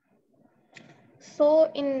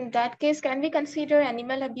 So in that case, can we consider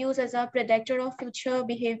animal abuse as a predictor of future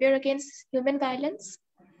behavior against human violence?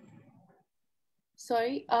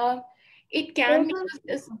 Sorry, it can be used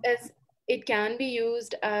as it can be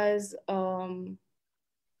used as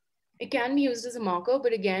it can be used as a marker,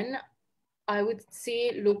 but again, I would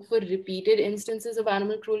say look for repeated instances of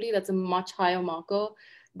animal cruelty. That's a much higher marker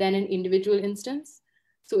than an individual instance.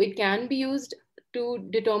 So it can be used to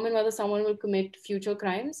determine whether someone will commit future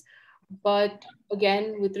crimes. But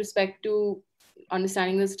again, with respect to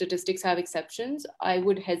understanding the statistics have exceptions, I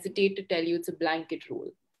would hesitate to tell you it's a blanket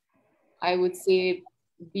rule. I would say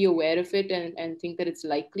be aware of it and think that it's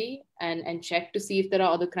likely, and check to see if there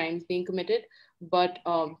are other crimes being committed. But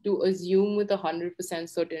to assume with 100%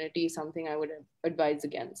 certainty is something I would advise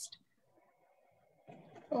against.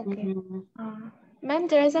 Okay. Ma'am,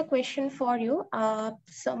 there is a question for you.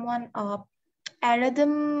 Someone,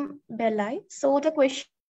 Aradham Belai. So the question.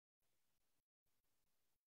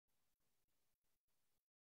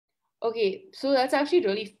 Okay, so that's actually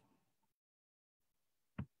really.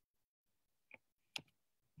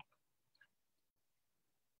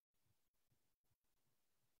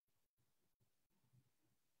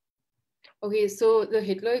 Okay, so the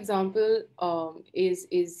Hitler example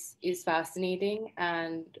is fascinating,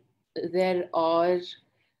 and there are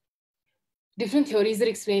different theories that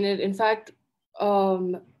explain it. In fact,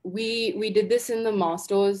 we did this in the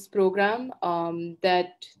master's program.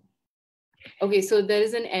 Okay, so there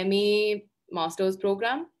is an MA master's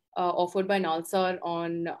program offered by NALSAR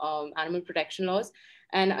on animal protection laws,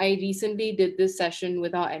 and I recently did this session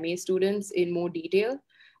with our MA students in more detail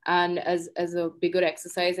and as a bigger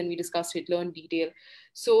exercise, and we discussed Hitler in detail.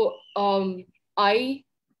 So I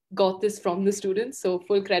got this from the students, so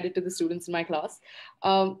full credit to the students in my class.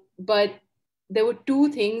 But there were two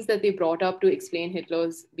things that they brought up to explain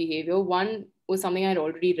Hitler's behavior. One was something I'd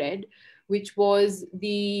already read, which was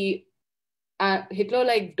the Hitler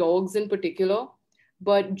liked dogs in particular,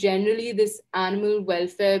 but generally this animal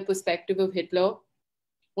welfare perspective of Hitler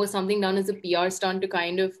was something done as a PR stunt to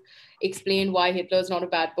kind of explain why Hitler is not a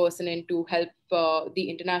bad person and to help the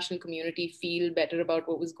international community feel better about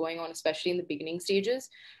what was going on, especially in the beginning stages,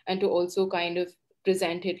 and to also kind of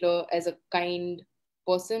present Hitler as a kind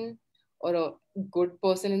person or a good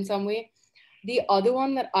person in some way. The other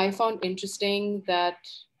one that I found interesting that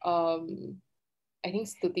I think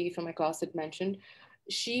Stuti from my class had mentioned,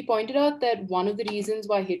 she pointed out that one of the reasons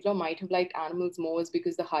why Hitler might have liked animals more is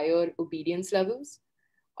because the higher obedience levels.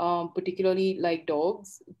 particularly like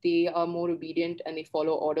dogs. They are more obedient and they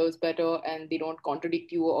follow orders better, and they don't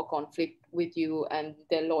contradict you or conflict with you, and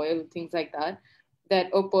they're loyal, things like that, that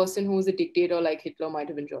a person who's a dictator like Hitler might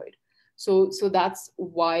have enjoyed. So that's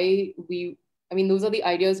why I mean, those are the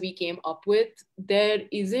ideas we came up with. There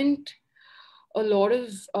isn't a lot of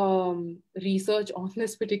research on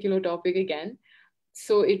this particular topic again,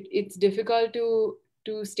 so it's difficult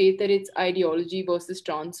to state that it's ideology versus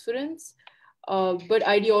transference. But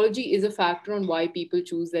ideology is a factor on why people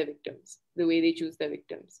choose their victims the way they choose their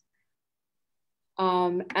victims.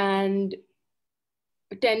 And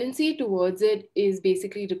tendency towards it is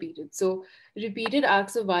basically repeated. So repeated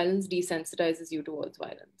acts of violence desensitizes you towards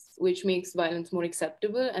violence, which makes violence more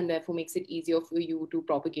acceptable and therefore makes it easier for you to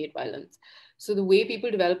propagate violence. So the way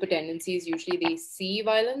people develop a tendency is usually they see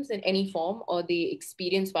violence in any form or they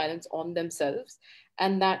experience violence on themselves,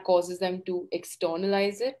 and that causes them to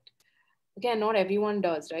externalize it. Again, not everyone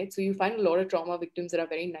does, right? So you find a lot of trauma victims that are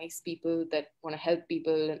very nice people that want to help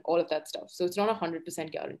people and all of that stuff. So it's not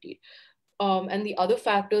 100% guaranteed. And the other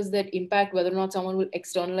factors that impact whether or not someone will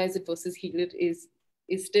externalize it versus heal it is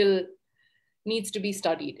still needs to be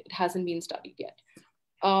studied. It hasn't been studied yet.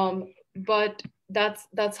 But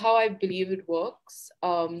that's how I believe it works.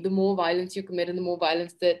 The more violence you commit and the more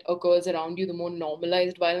violence that occurs around you, the more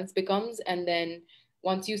normalized violence becomes. And then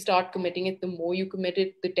once you start committing it, the more you commit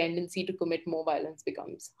it, the tendency to commit more violence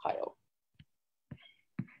becomes higher.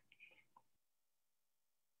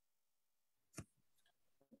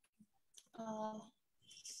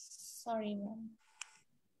 Sorry, ma'am.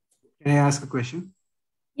 Can I ask a question?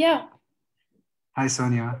 Yeah. Hi,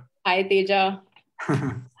 Sonia. Hi, Teja.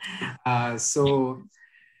 So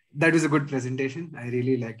that was a good presentation. I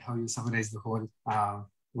really liked how you summarized the whole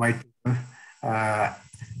white paper. I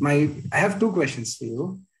have two questions for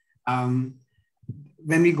you.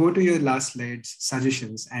 When we go to your last slides,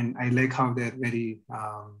 suggestions, and I like how they're very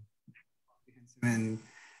comprehensive and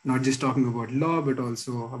not just talking about law, but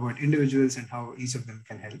also about individuals and how each of them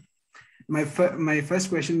can help. My first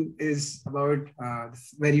question is about the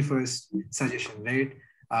very first suggestion, right?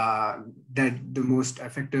 That the most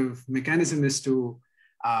effective mechanism is to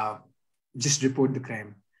just report the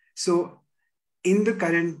crime. So in the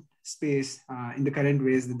current space, in the current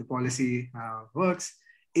ways that the policy works,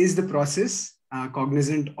 is the process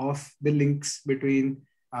cognizant of the links between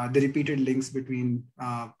the repeated links between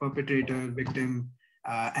perpetrator, victim,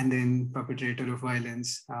 and then perpetrator of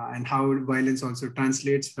violence, and how violence also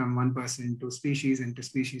translates from one person to species and to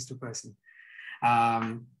species to person.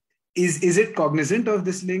 Is it cognizant of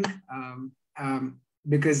this link?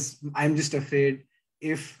 Because I'm just afraid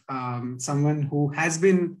if someone who has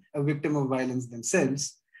been a victim of violence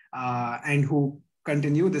themselves and who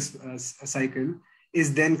continue this cycle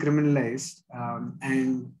is then criminalized,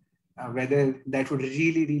 and whether that would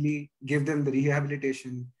really, really give them the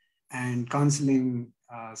rehabilitation and counseling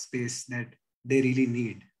space that they really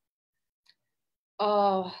need?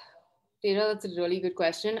 Teja, that's a really good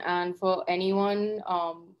question. And for anyone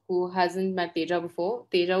who hasn't met Teja before,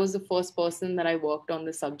 Teja was the first person that I worked on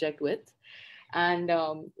the subject with. And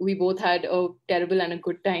we both had a terrible and a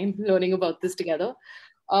good time learning about this together.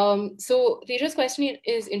 So Teja's question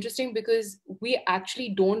is interesting because we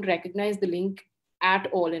actually don't recognize the link at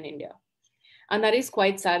all in India. And that is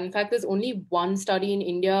quite sad. In fact, there's only one study in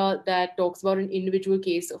India that talks about an individual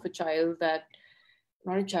case of a child that,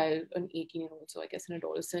 not a child, an 18-year-old, so I guess an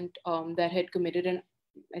adolescent, that had committed an,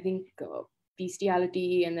 I think,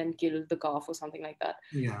 bestiality and then killed the calf or something like that.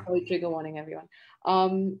 Yeah. Trigger warning, everyone.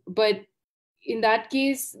 But in that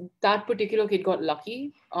case, that particular kid got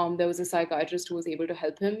lucky. There was a psychiatrist who was able to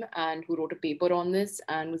help him and who wrote a paper on this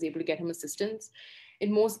and was able to get him assistance. In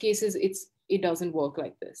most cases, it doesn't work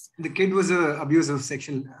like this. The kid was an abuse of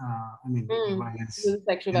sexual, violence.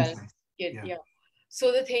 Sexual violence kid, yeah.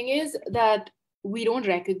 So the thing is that we don't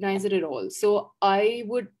recognize it at all. So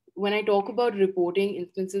when I talk about reporting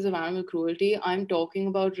instances of animal cruelty, I'm talking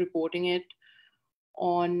about reporting it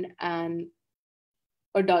on an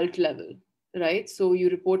adult level, right? So you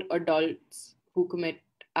report adults who commit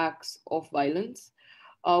acts of violence.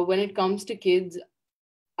 When it comes to kids,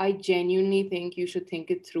 I genuinely think you should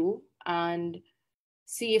think it through and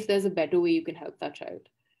see if there's a better way you can help that child,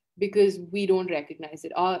 because we don't recognize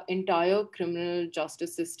it. Our entire criminal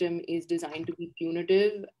justice system is designed to be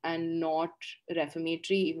punitive and not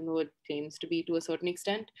reformatory, even though it claims to be to a certain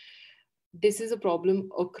extent. This is a problem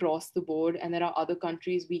across the board, and there are other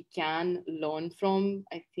countries we can learn from.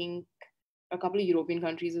 I think a couple of European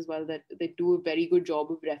countries as well that do a very good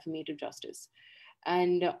job of reformative justice.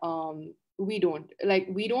 And we don't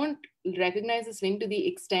recognize this link to the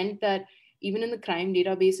extent that even in the crime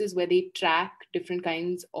databases where they track different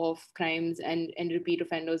kinds of crimes and repeat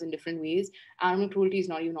offenders in different ways, animal cruelty is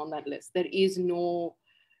not even on that list. There is no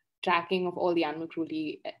tracking of all the animal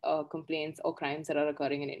cruelty complaints or crimes that are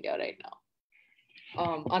occurring in India right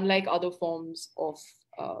now, unlike other forms of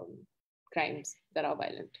crimes that are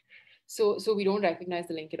violent. So we don't recognize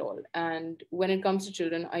the link at all. And when it comes to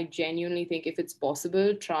children, I genuinely think if it's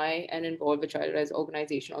possible, try and involve a child rights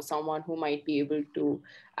organization or someone who might be able to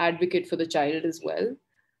advocate for the child as well,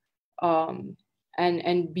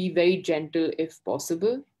 and be very gentle if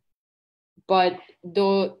possible. But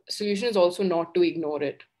the solution is also not to ignore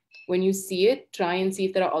it. When you see it, try and see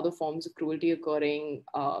if there are other forms of cruelty occurring,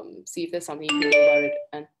 see if there's something you can do about it,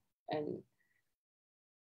 and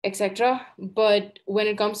etc. But when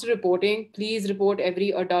it comes to reporting, please report every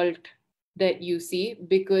adult that you see,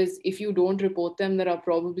 because if you don't report them, there are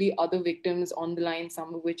probably other victims on the line,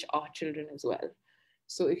 some of which are children as well.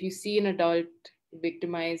 So if you see an adult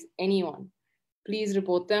victimize anyone, please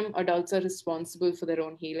report them. Adults are responsible for their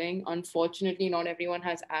own healing. Unfortunately, not everyone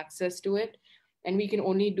has access to it, and we can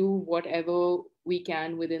only do whatever we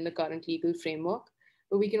can within the current legal framework,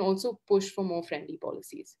 but we can also push for more friendly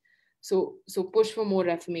policies. So push for more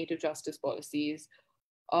reformative justice policies.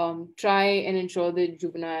 Try and ensure that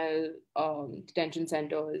juvenile detention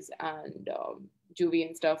centers and juvie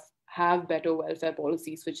and stuff have better welfare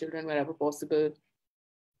policies for children wherever possible.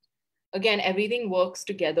 Again, everything works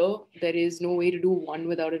together. There is no way to do one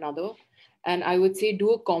without another. And I would say do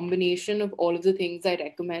a combination of all of the things I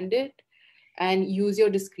recommended and use your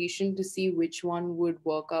discretion to see which one would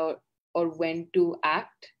work out or when to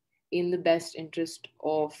act in the best interest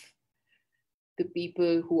of the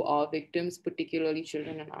people who are victims, particularly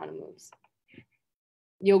children and animals.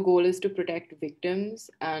 Your goal is to protect victims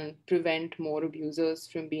and prevent more abusers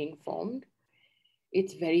from being formed.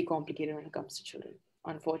 It's very complicated when it comes to children,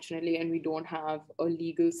 unfortunately, and we don't have a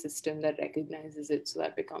legal system that recognizes it, so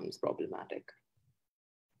that becomes problematic.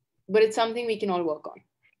 But it's something we can all work on.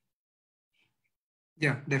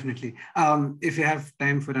 Yeah, definitely. If you have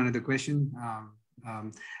time for another question,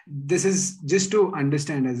 this is just to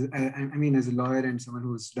understand, as as a lawyer and someone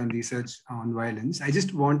who's done research on violence, I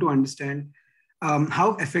just want to understand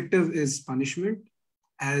how effective is punishment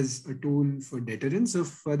as a tool for deterrence of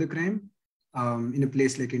further crime in a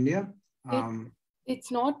place like India?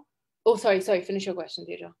 It's not. Oh, sorry. Finish your question,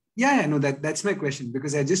 Teja. Yeah, no, that's my question,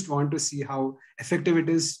 because I just want to see how effective it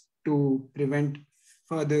is to prevent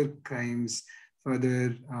further crimes,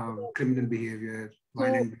 further criminal behavior,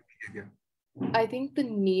 violent behavior. I think the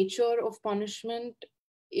nature of punishment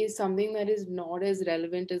is something that is not as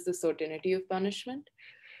relevant as the certainty of punishment.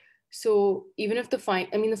 So even if the fine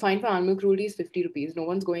for animal cruelty is 50 rupees, no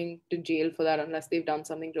one's going to jail for that unless they've done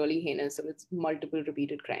something really heinous. So it's multiple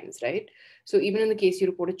repeated crimes, right? So even in the case you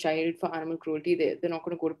report a child for animal cruelty, they're not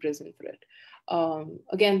going to go to prison for it.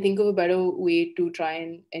 Again, think of a better way to try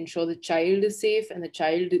and ensure the child is safe and the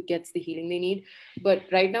child gets the healing they need. But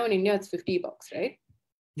right now in India, it's $50, right?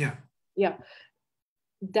 Yeah.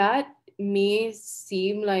 That may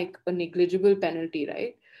seem like a negligible penalty,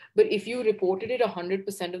 right? But if you reported it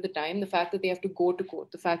 100% of the time, the fact that they have to go to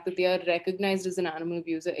court, the fact that they are recognized as an animal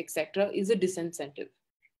abuser, etc., is a disincentive,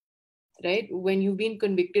 right? When you've been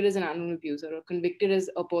convicted as an animal abuser or convicted as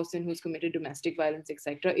a person who's committed domestic violence,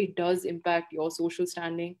 etc., it does impact your social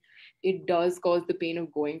standing. It does cause the pain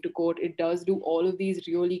of going to court. It does do all of these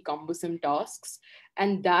really cumbersome tasks.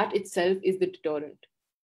 And that itself is the deterrent.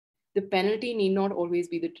 The penalty need not always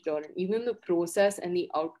be the deterrent. Even the process and the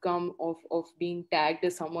outcome of being tagged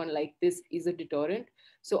as someone like this is a deterrent.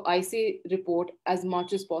 So I say report as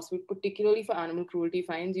much as possible, particularly for animal cruelty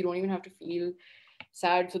fines. You don't even have to feel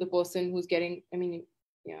sad for the person who's getting,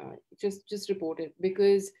 just report it,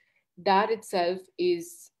 because that itself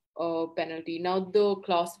is a penalty. Now, the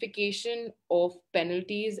classification of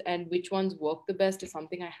penalties and which ones work the best is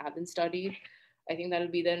something I haven't studied. I think that'll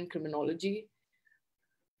be there in criminology,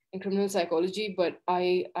 in criminal psychology, but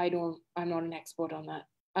I'm not an expert on that.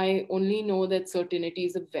 I only know that certainty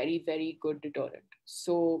is a very, very good deterrent.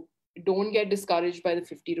 So don't get discouraged by the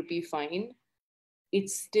 50 rupee fine. It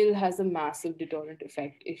still has a massive deterrent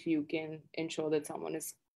effect if you can ensure that someone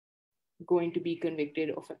is going to be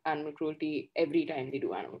convicted of animal cruelty every time they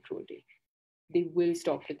do animal cruelty. They will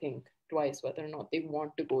stop to think twice whether or not they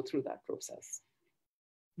want to go through that process.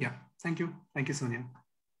 Yeah, thank you. Thank you, Sonia.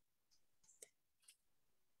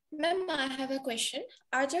 Ma'am, I have a question.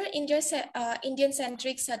 Are there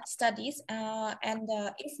Indian-centric studies? And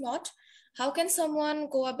if not, how can someone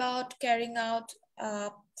go about carrying out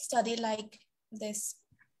a study like this?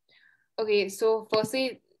 Okay, so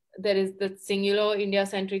firstly, there is the singular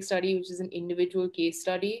India-centric study, which is an individual case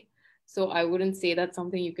study. So I wouldn't say that's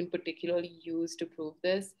something you can particularly use to prove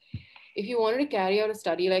this. If you wanted to carry out a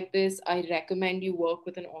study like this, I recommend you work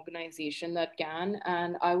with an organization that can,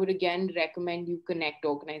 and I would again recommend you connect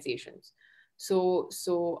organizations. So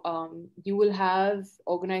you will have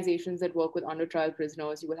organizations that work with under trial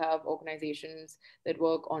prisoners. You will have organizations that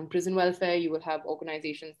work on prison welfare. You will have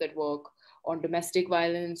organizations that work on domestic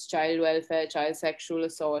violence, child welfare, child sexual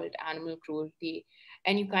assault, animal cruelty,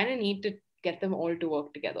 and you kind of need to get them all to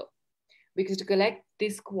work together. Because to collect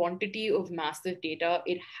this quantity of massive data,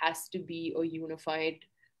 it has to be a unified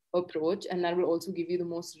approach, and that will also give you the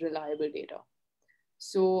most reliable data.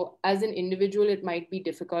 So as an individual, it might be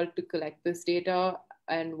difficult to collect this data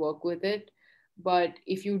and work with it. But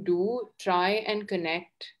if you do, try and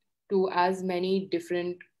connect to as many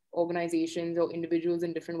different organizations or individuals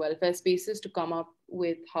in different welfare spaces to come up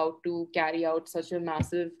with how to carry out such a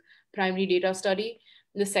massive primary data study.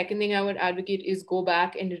 The second thing I would advocate is go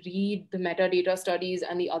back and read the metadata studies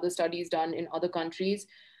and the other studies done in other countries.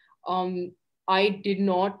 I did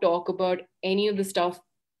not talk about any of the stuff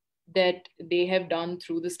that they have done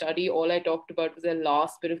through the study. All I talked about was their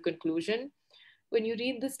last bit of conclusion. When you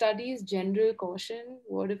read the studies, general caution,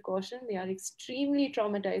 word of caution, they are extremely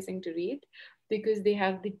traumatizing to read because they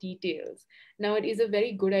have the details. Now, it is a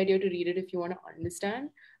very good idea to read it if you want to understand,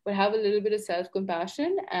 but have a little bit of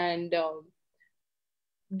self-compassion and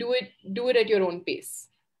do it at your own pace,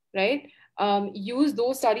 right? Use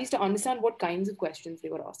those studies to understand what kinds of questions they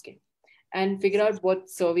were asking and figure out what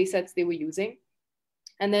survey sets they were using,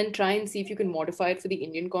 and then try and see if you can modify it for the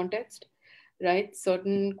Indian context, right?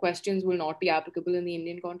 Certain questions will not be applicable in the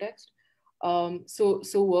Indian context. So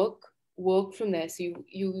work from there. So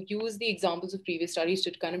you use the examples of previous studies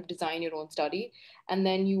to kind of design your own study, and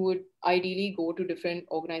then you would ideally go to different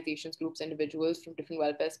organizations, groups, individuals from different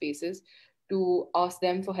welfare spaces to ask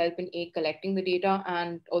them for help in collecting the data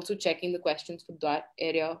and also checking the questions for that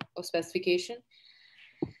area of specification.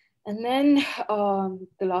 And then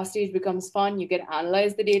the last stage becomes fun. You get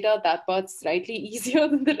analyze the data. That part's slightly easier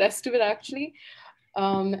than the rest of it, actually.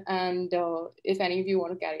 If any of you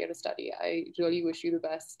want to carry out a study, I really wish you the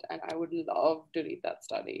best. And I would love to read that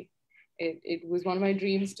study. It was one of my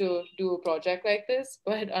dreams to do a project like this,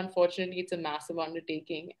 but unfortunately, it's a massive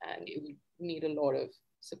undertaking and it would need a lot of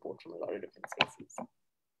support from a lot of different spaces.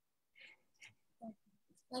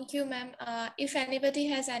 Thank you, ma'am. If anybody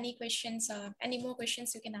has any questions, any more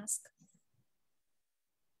questions, you can ask.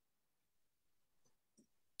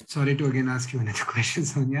 Sorry to again ask you another question,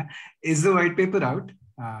 Sonia. Is the white paper out?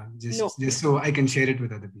 Just so I can share it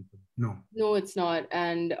with other people. No, it's not.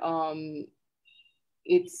 And I'll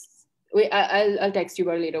text you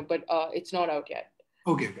about it later, but it's not out yet.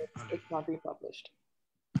 Okay. It's not being published.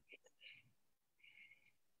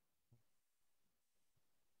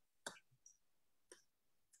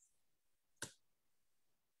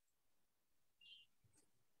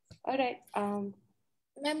 All right.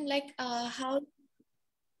 Ma'am,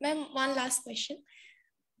 ma'am, one last question.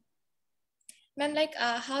 Ma'am,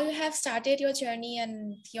 how you have started your journey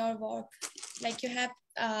and your work? Like you have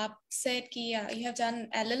said you have done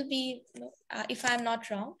LLB, if I'm not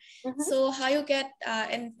wrong. Mm-hmm. So how you get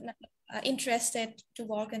interested to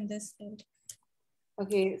work in this field?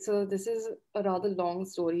 Okay, so this is a rather long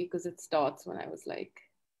story because it starts when I was like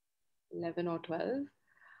 11 or 12.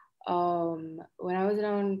 When I was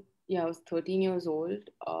around, I was 13 years old.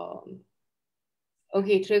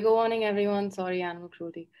 Okay, trigger warning, everyone. Sorry, animal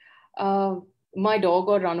cruelty. My dog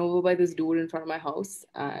got run over by this dude in front of my house,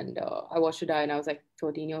 and I watched it die, and I was like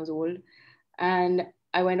 13 years old. And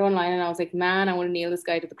I went online and I was like, man, I want to nail this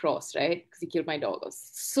guy to the cross, right? Because he killed my dog. I was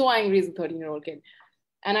so angry as a 13-year-old kid.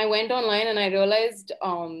 And I went online and I realized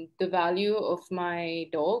the value of my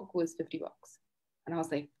dog was $50. And I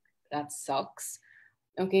was like, that sucks.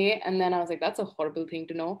 Okay. And then I was like, that's a horrible thing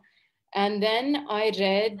to know. And then I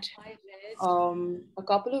read a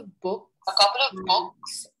couple of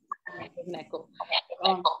books. There's an echo.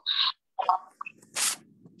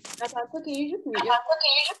 Natasha, can you just mute yourself?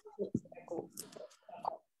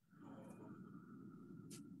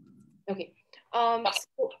 Okay.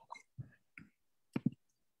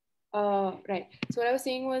 Right. So what I was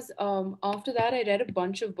saying was, after that, I read a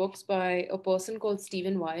bunch of books by a person called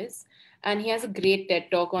Stephen Wise, and he has a great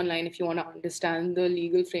TED talk online if you want to understand the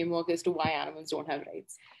legal framework as to why animals don't have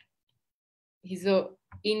rights. He's an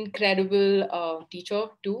incredible teacher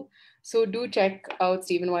too. So do check out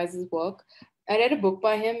Stephen Wise's work. I read a book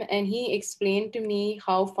by him, and he explained to me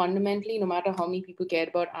how fundamentally, no matter how many people cared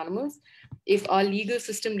about animals, if our legal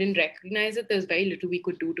system didn't recognize it, there's very little we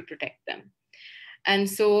could do to protect them. And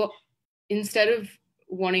so instead of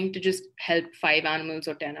wanting to just help 5 animals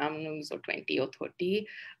or 10 animals or 20 or 30,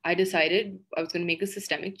 I decided I was going to make a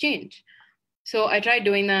systemic change. So I tried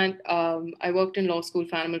doing that. I worked in law school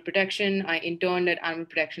for animal protection. I interned at animal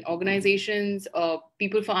protection organizations.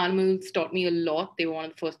 People for Animals taught me a lot. They were one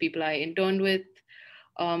of the first people I interned with.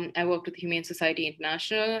 I worked with Humane Society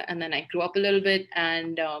International, and then I grew up a little bit.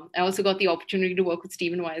 And I also got the opportunity to work with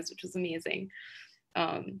Stephen Wise, which was amazing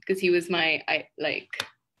because he was my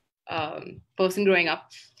person growing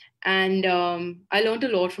up. And I learned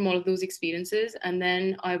a lot from all of those experiences. And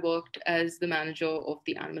then I worked as the manager of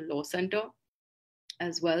the Animal Law Center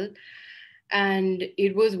as well. And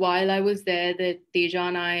it was while I was there that Teja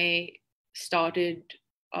and I started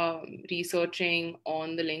researching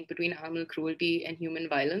on the link between animal cruelty and human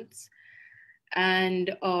violence. And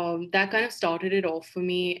that kind of started it off for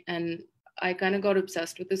me. And I kind of got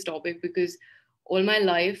obsessed with this topic because all my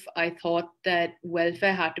life I thought that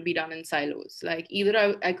welfare had to be done in silos. Like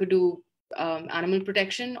either I could do animal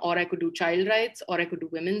protection, or I could do child rights, or I could do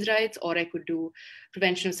women's rights, or I could do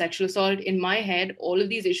prevention of sexual assault. In my head, all of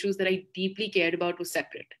these issues that I deeply cared about were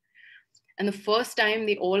separate. And the first time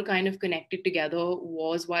they all kind of connected together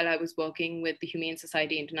was while I was working with the Humane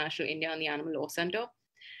Society International India and the Animal Law Center.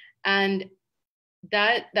 And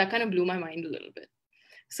that kind of blew my mind a little bit.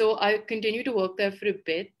 So I continued to work there for a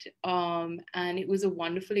bit, and it was a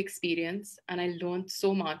wonderful experience, and I learned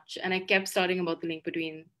so much. And I kept studying about the link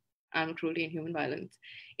between animal cruelty and human violence.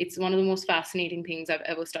 It's one of the most fascinating things I've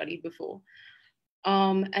ever studied before.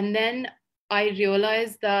 And then I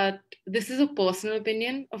realized that this is a personal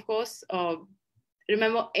opinion, of course.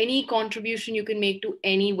 Remember, any contribution you can make to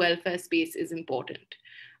any welfare space is important.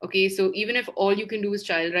 Okay, so even if all you can do is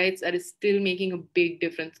child rights, that is still making a big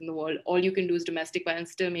difference in the world. All you can do is domestic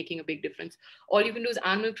violence, still making a big difference. All you can do is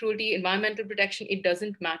animal cruelty, environmental protection. It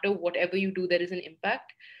doesn't matter. Whatever you do, there is an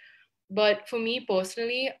impact. But for me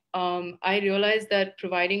personally, I realized that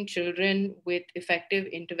providing children with effective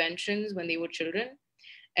interventions when they were children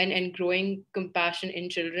and growing compassion in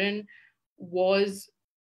children was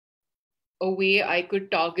a way I could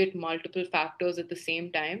target multiple factors at the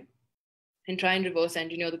same time and try and reverse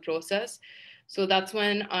engineer the process. So that's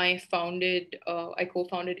when I co-founded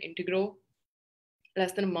Integro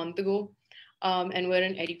less than a month ago. And we're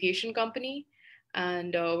an education company.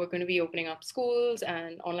 And we're going to be opening up schools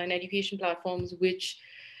and online education platforms, which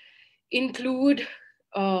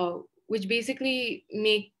basically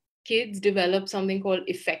make kids develop something called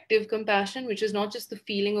effective compassion, which is not just the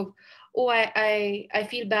feeling of, oh, I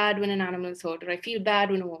feel bad when an animal is hurt, or I feel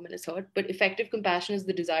bad when a woman is hurt, but effective compassion is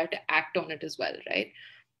the desire to act on it as well, right?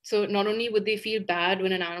 So not only would they feel bad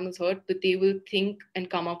when an animal is hurt, but they will think and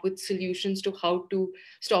come up with solutions to how to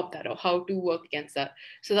stop that or how to work against that.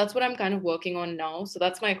 So that's what I'm kind of working on now. So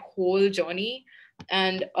that's my whole journey.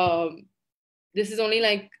 And this is only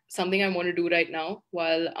like something I want to do right now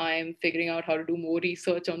while I'm figuring out how to do more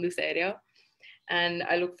research on this area. And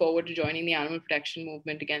I look forward to joining the animal protection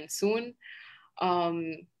movement again soon.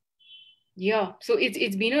 Yeah, so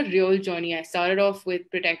it's been a real journey. I started off with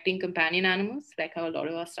protecting companion animals, like how a lot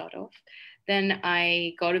of us start off. Then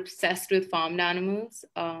I got obsessed with farmed animals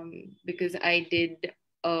because I did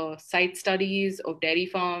site studies of dairy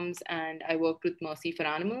farms, and I worked with Mercy for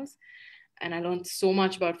Animals. And I learned so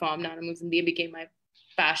much about farmed animals, and they became my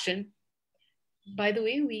passion. By the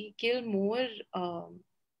way, we kill more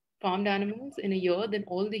farmed animals in a year than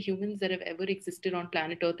all the humans that have ever existed on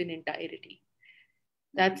planet Earth in entirety.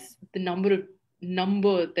 That's the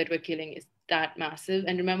number that we're killing is that massive.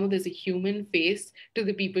 And remember, there's a human face to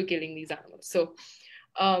the people killing these animals. So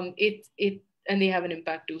and they have an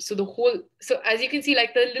impact too. So so as you can see,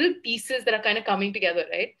 like the little pieces that are kind of coming together,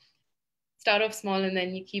 right? Start off small and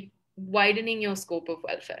then you keep widening your scope of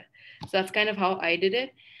welfare. So that's kind of how I did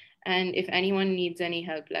it. And if anyone needs any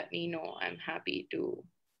help, let me know. I'm happy to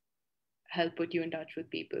help put you in touch with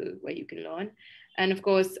people where you can learn. And of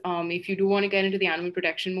course, if you do want to get into the animal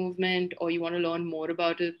protection movement or you want to learn more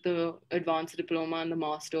about it, the advanced diploma and the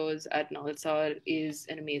master's at Nalsar is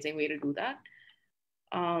an amazing way to do that.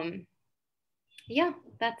 Yeah,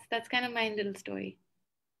 that's kind of my little story.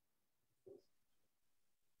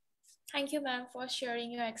 Thank you, ma'am, for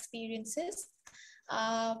sharing your experiences.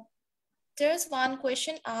 There's one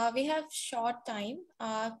question. We have short time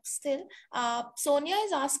still. Sonia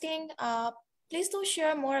is asking, please do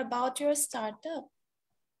share more about your startup.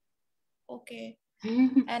 Okay.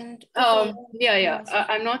 And yeah.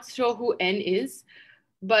 I'm not sure who N is,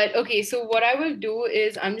 but okay. So what I will do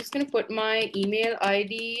is I'm just going to put my email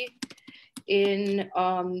ID in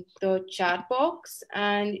the chat box,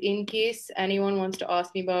 and in case anyone wants to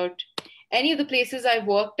ask me about any of the places I've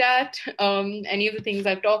worked at, any of the things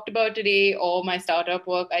I've talked about today, or my startup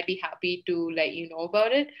work, I'd be happy to let you know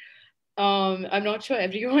about it. I'm not sure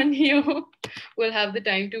everyone here will have the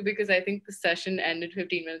time to, because I think the session ended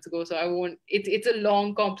 15 minutes ago. So I won't, it's a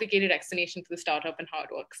long, complicated explanation for the startup and how it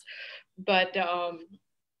works. But no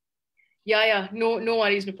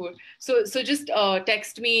worries, Nupur. So just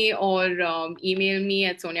text me or email me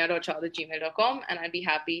at sonia.shad@gmail.com, and I'd be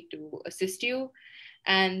happy to assist you.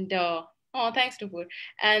 And thanks, Nupur.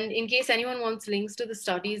 And in case anyone wants links to the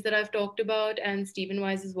studies that I've talked about and Stephen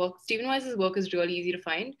Wise's work is really easy to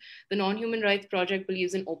find. The Non-Human Rights Project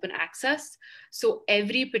believes in open access. So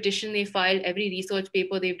every petition they filed, every research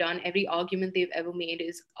paper they've done, every argument they've ever made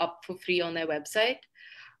is up for free on their website.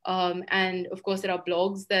 And of course, there are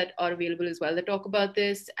blogs that are available as well that talk about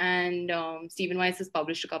this. And Stephen Wise has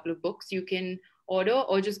published a couple of books you can order,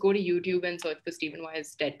 or just go to YouTube and search for Stephen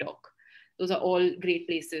Wise TED Talk. Those are all great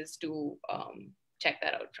places to check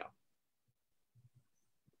that out from.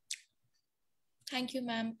 Thank you,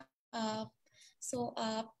 ma'am.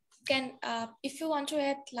 If you want to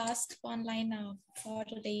add last one line for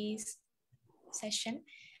today's session,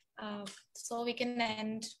 so we can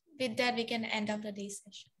end with that. We can end up today's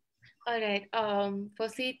session. All right.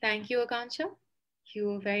 Firstly, thank you, Akansha. You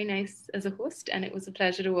were very nice as a host, and it was a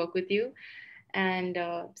pleasure to work with you. And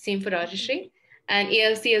same for Rajashri. And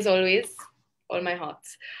ALC, as always, all my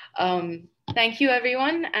hearts. Thank you,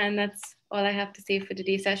 everyone. And that's all I have to say for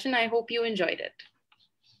today's session. I hope you enjoyed it.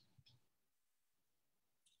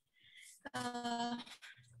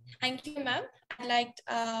 Thank you, ma'am. I'd like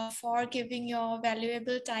for giving your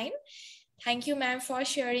valuable time. Thank you, ma'am, for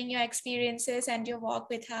sharing your experiences and your work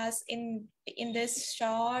with us in this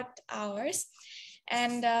short hours.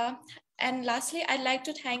 And lastly, I'd like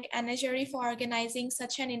to thank Anajari for organizing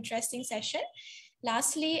such an interesting session.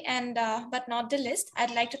 Lastly, and but not the least,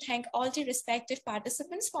 I'd like to thank all the respective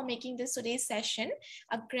participants for making today's session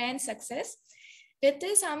a grand success. With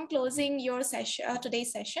this, I'm closing your session,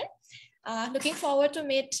 today's session. Looking forward to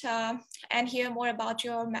meet and hear more about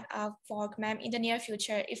your work, ma'am, in the near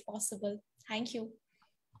future, if possible. Thank you.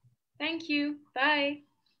 Thank you. Bye.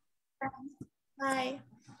 Bye.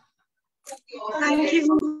 Thank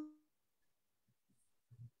you.